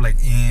stop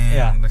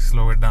and like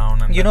slow it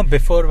down. And you know,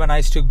 before when I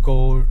used to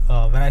go,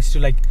 when I used to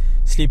like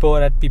sleep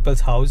over at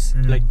people's house,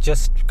 like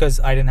just because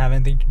I didn't have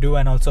anything to do,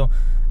 and also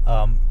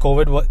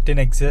COVID didn't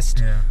exist.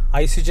 Yeah.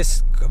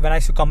 When I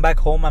used to come back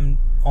home, I'm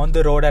on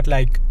the road at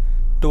like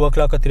 2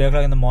 o'clock or 3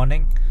 o'clock in the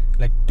morning,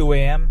 like 2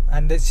 a.m.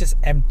 and it's just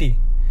empty,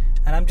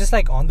 and I'm just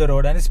like on the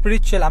road and it's pretty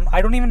chill.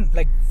 I don't even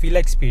like feel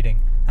like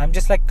speeding. I'm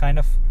just like kind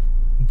of,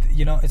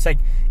 you know, it's like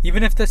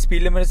even if the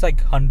speed limit is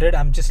like 100,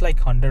 I'm just like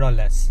 100 or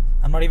less.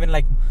 I'm not even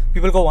like,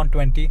 people go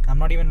 120, I'm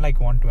not even like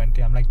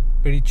 120. I'm like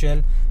pretty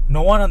chill,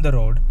 no one on the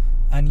road,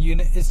 and you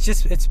know,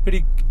 it's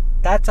pretty,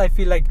 that's I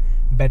feel like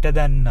better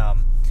than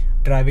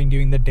driving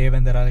during the day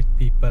when there are like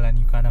people and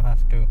you kind of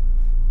have to,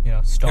 you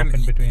know, stop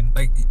in between.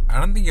 Like, I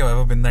don't think you've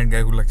ever been that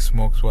guy who like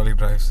smokes while he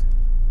drives.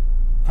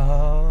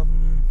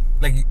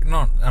 Like,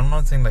 no, I'm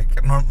not saying like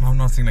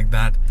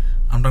that.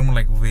 I'm talking about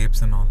like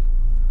vapes and all.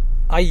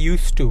 I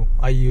used to.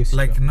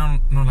 Like, no,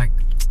 like,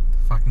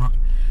 fuck, not.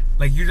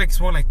 Like, you like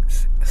smoke like,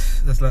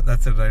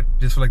 that's it, right?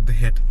 Just for like the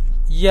hit.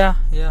 Yeah.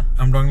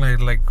 I'm talking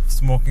like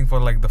smoking for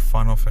like the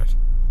fun of it.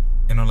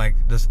 You know, like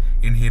just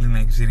inhaling,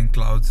 like exhaling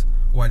clouds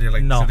while you're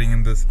like sitting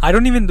in this. I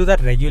don't even do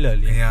that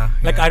regularly. Yeah.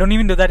 Like, I don't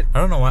even do that. I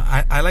don't know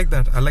why. I like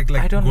that. I like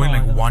going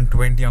like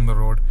 120 on the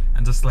road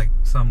and just like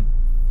some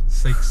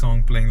sick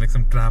song playing, like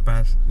some trap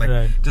ass,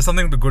 like just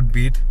something with a good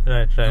beat.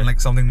 Right. And like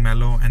something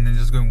mellow, and then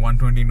just going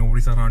 120,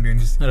 nobody's around you, and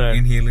just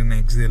inhaling and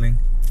exhaling.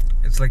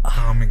 It's like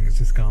calming. It's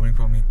just calming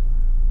for me.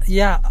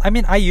 Yeah, I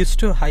mean, I used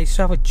to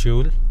have a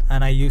Juul,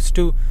 and I used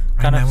to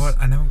I've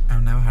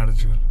never had a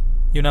Juul.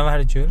 You never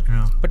had a Juul?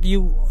 Yeah. But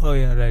you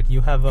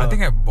have a... I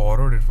think I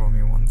borrowed it from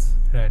you once.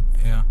 Right.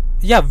 Yeah.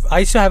 Yeah, I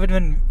used to have it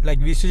when, like,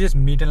 we used to just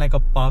meet in like a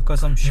park or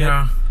some shit.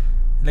 Yeah.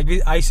 Like,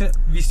 I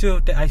used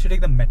to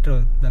take the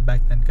metro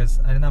back then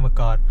because I didn't have a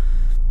car.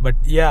 But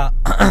yeah,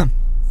 I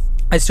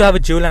used to have a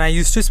Juul and I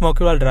used to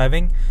smoke it while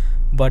driving.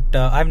 But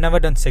I've never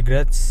done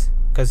cigarettes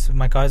because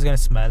my car is gonna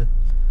smell.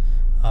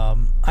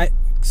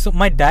 So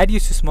my dad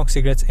used to smoke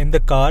cigarettes in the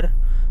car,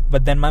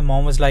 but then my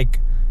mom was like,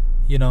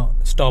 you know,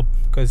 stop,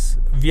 because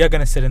we are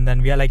gonna sit in.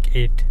 Then we are like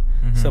 8.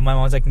 So my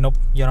mom was like, nope,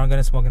 you're not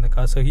gonna smoke in the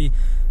car. So he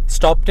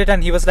stopped it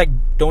and he was like,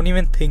 don't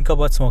even think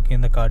about smoking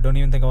in the car. Don't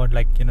even think about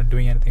like, you know,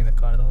 doing anything in the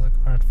car. So I was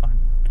like, alright, fine,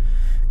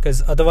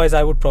 because otherwise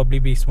I would probably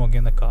be smoking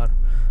in the car.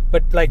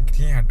 But like,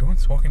 yeah, don't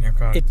smoke in your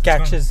car. It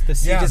catches the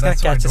seat is gonna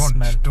catch a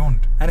smell.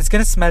 Don't. And it's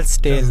gonna smell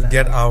stale. Just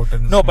get out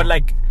and no, but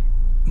like,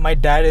 my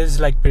dad is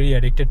like pretty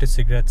addicted to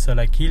cigarettes, so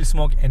like he'll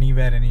smoke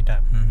anywhere,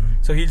 anytime.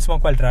 So he'll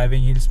smoke while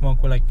driving, he'll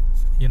smoke while, like,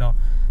 you know.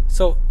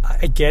 So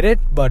I get it,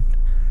 but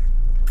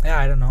yeah,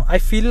 I don't know. I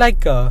feel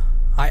like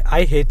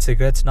I hate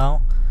cigarettes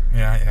now.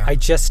 Yeah.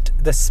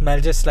 The smell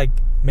just like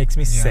makes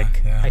me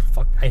sick. Yeah.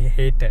 I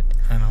hate it.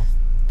 I know.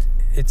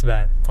 It's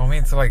bad. For me,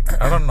 it's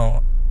like, I don't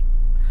know.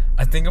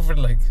 I think of it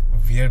like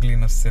weirdly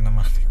in a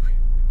cinematic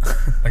way.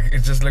 Like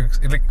it just looks,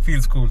 it like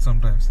feels cool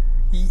sometimes.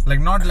 Like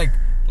not like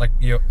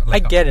you.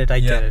 Like I get it. I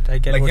get it.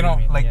 Like, what you know,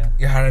 mean. like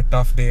you had a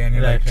tough day and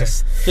you're like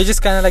just. You're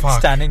just kind of like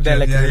standing there,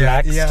 like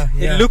relaxed. Yeah.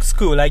 It looks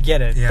cool. I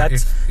get it. Yeah,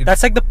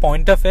 that's like the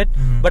point of it.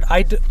 But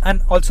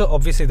and also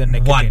obviously the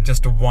nicotine.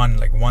 Just one,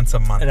 like once a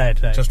month. Right.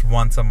 Just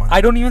once a month.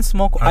 I don't even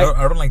smoke. I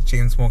don't like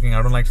chain smoking.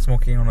 I don't like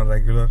smoking on a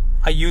regular.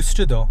 I used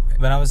to though.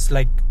 When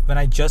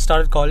I just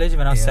started college,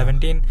 when I was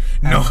 17.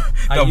 No,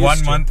 the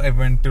 1 month I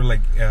went to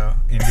like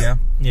India.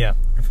 Yeah.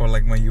 For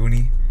like my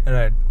uni.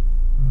 Right.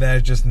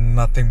 There's just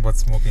nothing but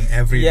smoking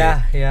every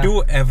day. Yeah.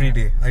 2 every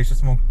day. I used to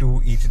smoke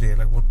 2 each day.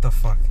 Like, what the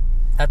fuck?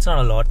 That's not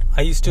a lot.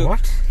 I used to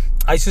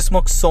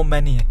smoke so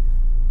many.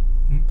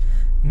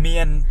 Me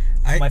and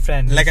my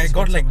friend. Like, I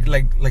got like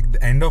the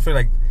end of it.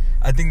 Like,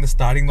 I think the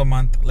starting of the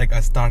month, like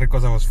I started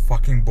because I was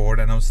fucking bored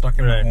and I was stuck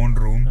in my own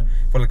room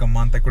for like a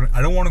month.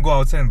 I don't want to go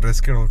outside and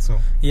risk it also.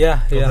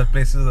 Yeah. Because the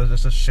places are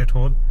just a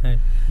shithole. Right.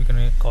 You're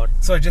gonna get caught.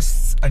 So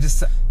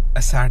I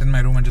sat in my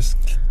room and just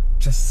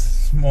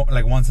smoke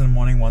like once in the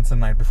morning, once at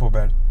night before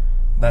bed.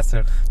 That's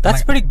it.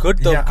 That's pretty good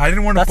though. Yeah, I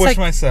didn't want to push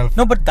myself.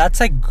 No, but that's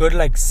like good,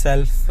 like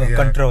self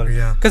control.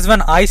 Yeah. Because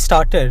when I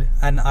started,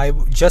 and I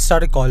just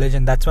started college,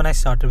 and that's when I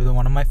started with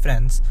one of my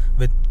friends.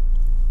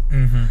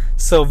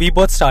 So we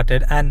both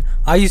started, and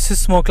I used to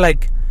smoke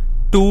like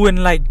 2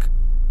 in like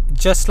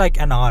just like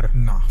an hour.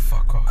 Nah,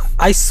 fuck off.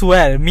 I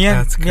swear, me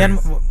and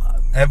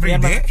every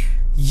day.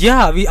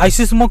 Yeah, I used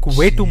to smoke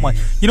way too much.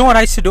 You know what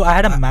I used to do? I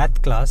had a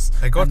math class.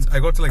 I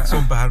got like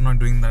so bad. I'm not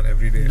doing that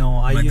every day. No,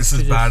 I used to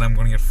this is bad. I'm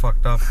gonna get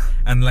fucked up.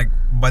 And like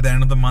by the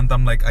end of the month,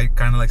 I'm like, I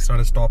kind of like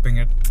started stopping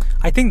it.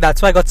 I think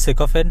that's why I got sick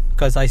of it,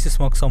 because I used to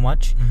smoke so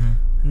much.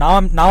 Now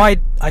I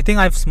think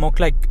I've smoked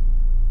like,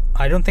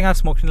 I don't think I've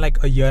smoked in like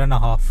 1.5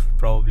 years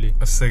probably.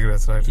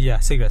 Cigarettes, right? Yeah,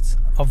 cigarettes.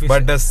 Obviously.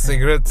 But does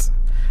cigarettes?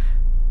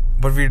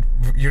 But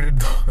you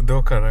did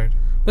Doka, right?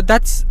 But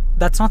that's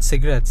not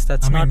cigarettes.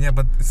 That's not. Yeah,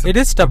 but it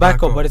is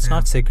tobacco, but it's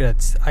not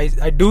cigarettes.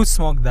 I do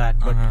smoke that,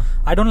 but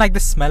I don't like the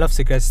smell of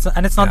cigarettes,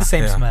 and it's not the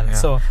same smell. Yeah.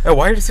 So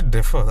why does it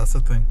differ? That's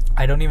the thing.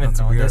 I don't even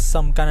know. Weird. There's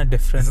some kind of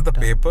difference. Is it the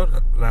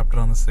paper wrapped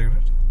around the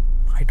cigarette?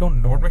 I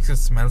don't know. What makes it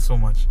smell so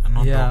much and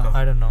not Doka?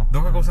 I don't know.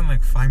 Doka goes in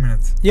like 5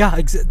 minutes. Yeah,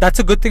 that's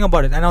a good thing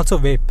about it, and also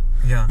vape.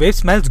 Yeah, vape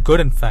smells good.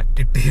 In fact,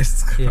 it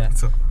tastes good. Yeah,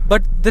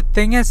 but the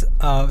thing is,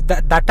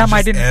 that time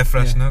I didn't air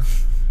freshener.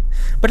 Yeah.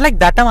 But like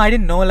that time I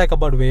didn't know like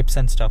about vapes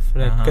and stuff,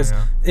 right? Because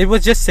it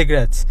was just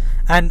cigarettes,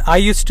 and I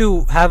used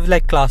to have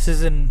like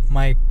classes in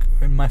my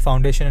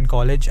foundation in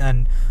college,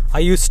 and I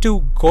used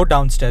to go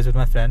downstairs with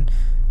my friend.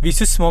 We used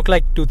to smoke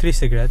like 2-3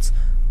 cigarettes,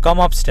 come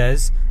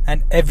upstairs,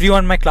 and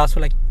everyone in my class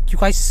were like, "You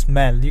guys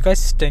smell. You guys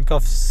stink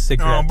of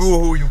cigarettes."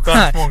 Boo! You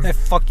can't smoke. Like,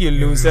 fuck you,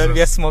 loser.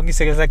 We are smoking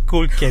cigarettes like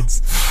cool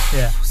kids.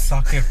 Yeah.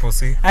 Suck it,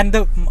 pussy. And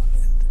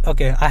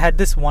I had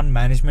this one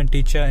management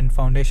teacher in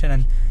foundation,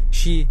 and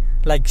she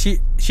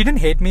didn't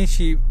hate me.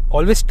 She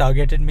always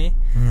targeted me.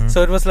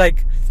 So it was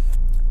like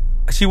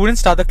she wouldn't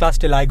start the class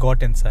till I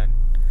got inside.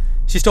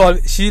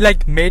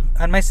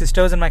 And my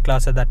sister was in my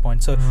class at that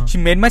point. So she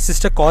made my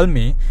sister call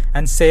me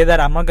and say that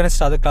I'm not gonna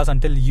start the class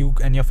until you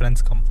and your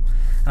friends come.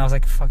 And I was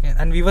like, fuck it.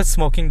 And we were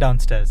smoking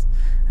downstairs,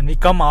 and we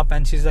come up,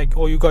 and she's like,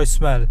 "Oh, you guys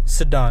smell.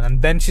 Sit down."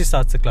 And then she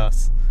starts the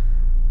class.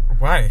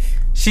 Why?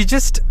 She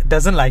just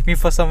doesn't like me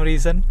for some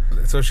reason.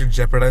 So she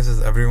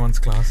jeopardizes everyone's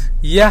class.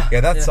 Yeah.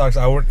 Yeah, that sucks.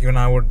 I would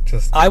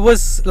just. That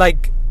was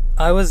like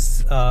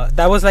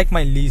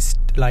my least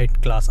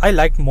liked class. I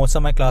liked most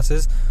of my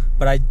classes,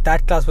 but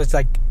that class was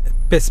like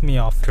pissed me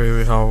off.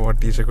 Crazy how a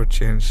teacher could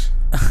change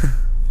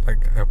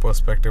like a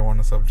perspective on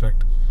a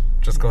subject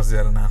just because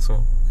they're an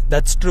asshole.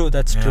 That's true.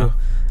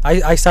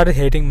 I started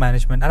hating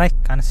management, and I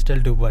kind of still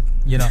do, but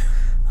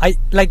I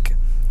like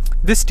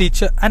this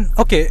teacher. And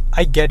okay,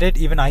 I get it.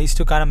 Even I used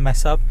to kind of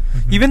mess up.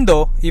 Even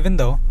though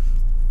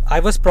I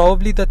was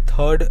probably the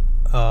third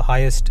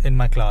highest in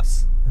my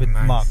class with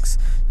marks,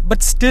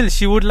 but still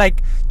she would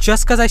like,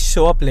 just because I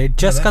show up late,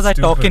 just because I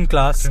talk in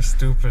class. Just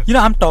stupid.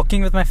 I'm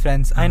talking with my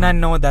friends, and I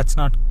know that's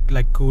not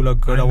like cool or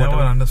good or whatever. I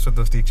never understood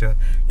those teachers.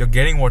 You're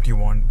getting what you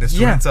want. The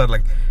students are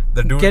like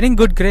getting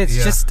good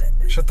grades. Just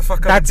shut the fuck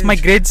up. That's my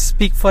grades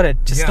speak for it.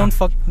 Just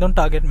don't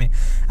target me.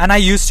 And I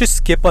used to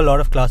skip a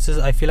lot of classes.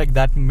 I feel like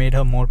that made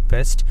her more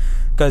pissed,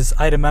 because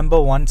I remember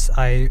once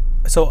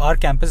so our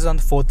campus is on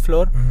the 4th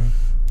floor,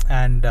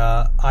 and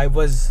I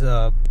was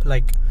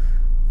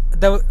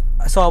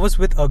so I was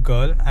with a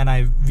girl,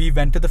 and we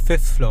went to the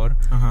 5th floor,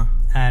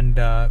 and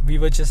we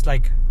were just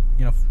like,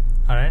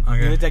 alright,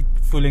 we were like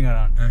fooling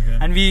around,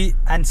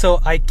 and so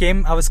I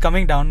was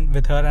coming down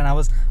with her, and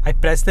I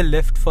pressed the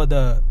lift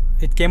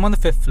it came on the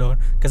 5th floor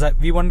because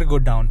we wanted to go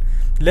down.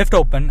 Lift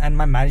open, and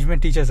my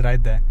management teacher's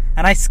right there,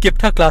 and I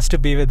skipped her class to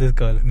be with this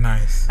girl.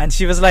 Nice. And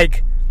she was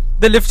like,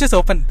 the lift just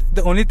opened.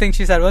 The only thing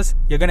she said was,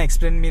 "You're gonna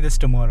explain me this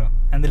tomorrow."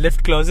 And the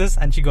lift closes,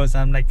 and she goes,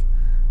 I'm like,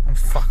 I'm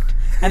fucked.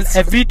 And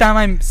every time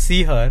I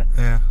see her,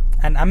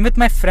 and I'm with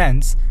my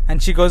friends,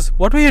 and she goes,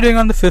 "What were you doing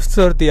on the 5th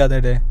floor the other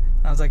day?"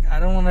 I was like, I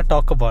don't want to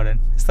talk about it.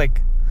 It's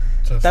like,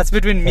 that's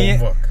between me.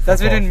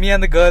 That's between me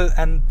and the girl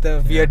and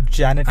the weird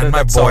janitor and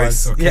my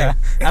boys. Okay. Yeah,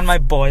 and my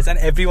boys and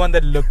everyone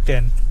that looked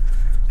in,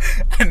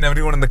 and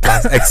everyone in the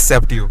class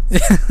except you.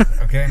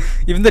 Okay.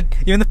 Even the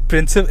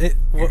principal.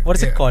 What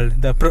is it called?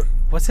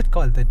 What's it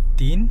called? The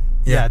dean.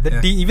 Yeah.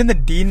 Even the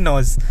dean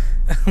knows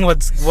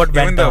what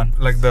went down.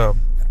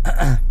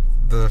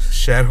 The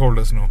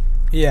shareholders know.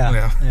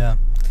 Yeah.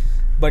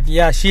 But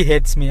she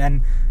hates me,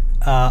 and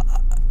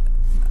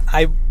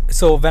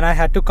So when I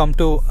had to come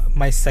to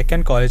my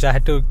second college, I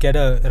had to get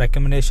a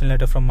recommendation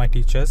letter from my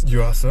teachers.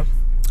 You asked her?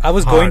 I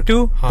was going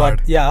to,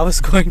 but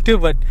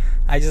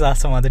I just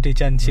asked some other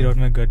teacher, and she wrote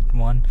me a good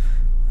one.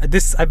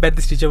 I bet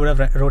this teacher would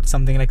have wrote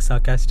something like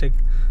sarcastic.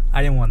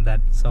 I didn't want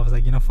that, so I was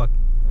like,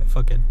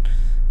 fuck it.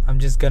 I'm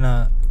just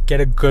gonna get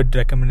a good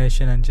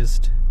recommendation and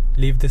just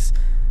leave this.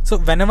 So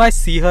whenever I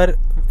see her,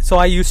 so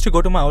I used to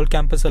go to my old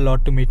campus a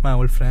lot to meet my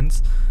old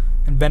friends,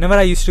 and whenever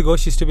I used to go,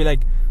 she used to be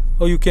like,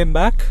 "Oh, you came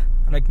back?"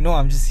 I'm like, "No,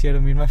 I'm just here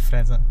to meet my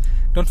friends."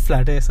 Don't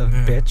flatter yourself,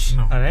 bitch.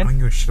 No, alright? I don't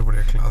give a shit about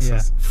your classes.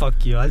 Yeah,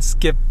 fuck you. I'll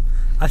skip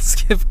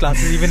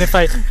classes even if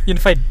I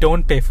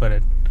don't pay for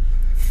it.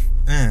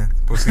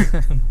 Pussy.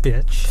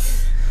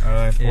 Bitch.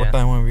 Alright, what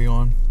time are we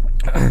on?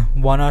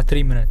 1 hour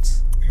 3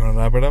 minutes. You wanna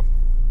wrap it up?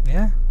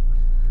 Yeah.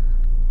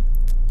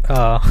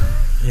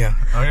 Yeah.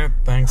 Okay,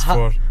 thanks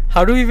for.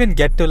 How do we even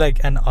get to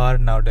like an hour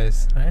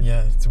nowadays, right?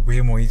 Yeah, it's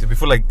way more easy.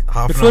 Before like half an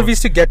hour. Before we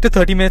used to get to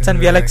 30 minutes and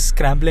we are like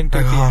scrambling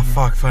to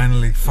fuck,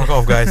 finally. Fuck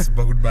off, guys.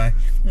 Goodbye.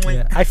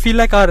 Yeah. I feel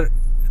like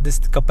this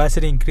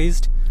capacity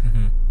increased,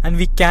 and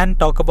we can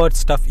talk about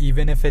stuff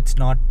even if it's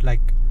not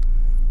like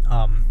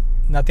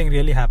nothing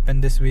really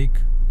happened this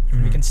week.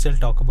 We can still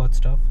talk about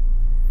stuff.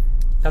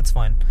 That's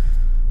fine.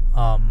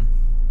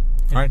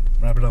 Alright,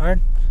 wrap it up.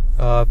 Alright.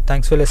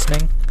 Thanks for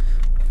listening.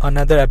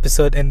 Another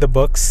episode in the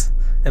books.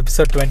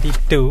 Episode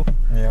 22.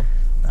 Yeah.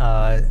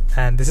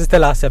 And this is the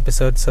last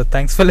episode, so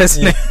thanks for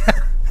listening.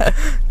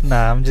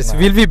 I'm just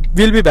we'll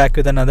be back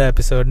with another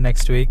episode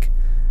next week.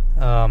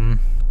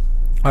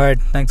 All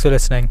right, thanks for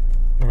listening.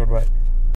 Goodbye.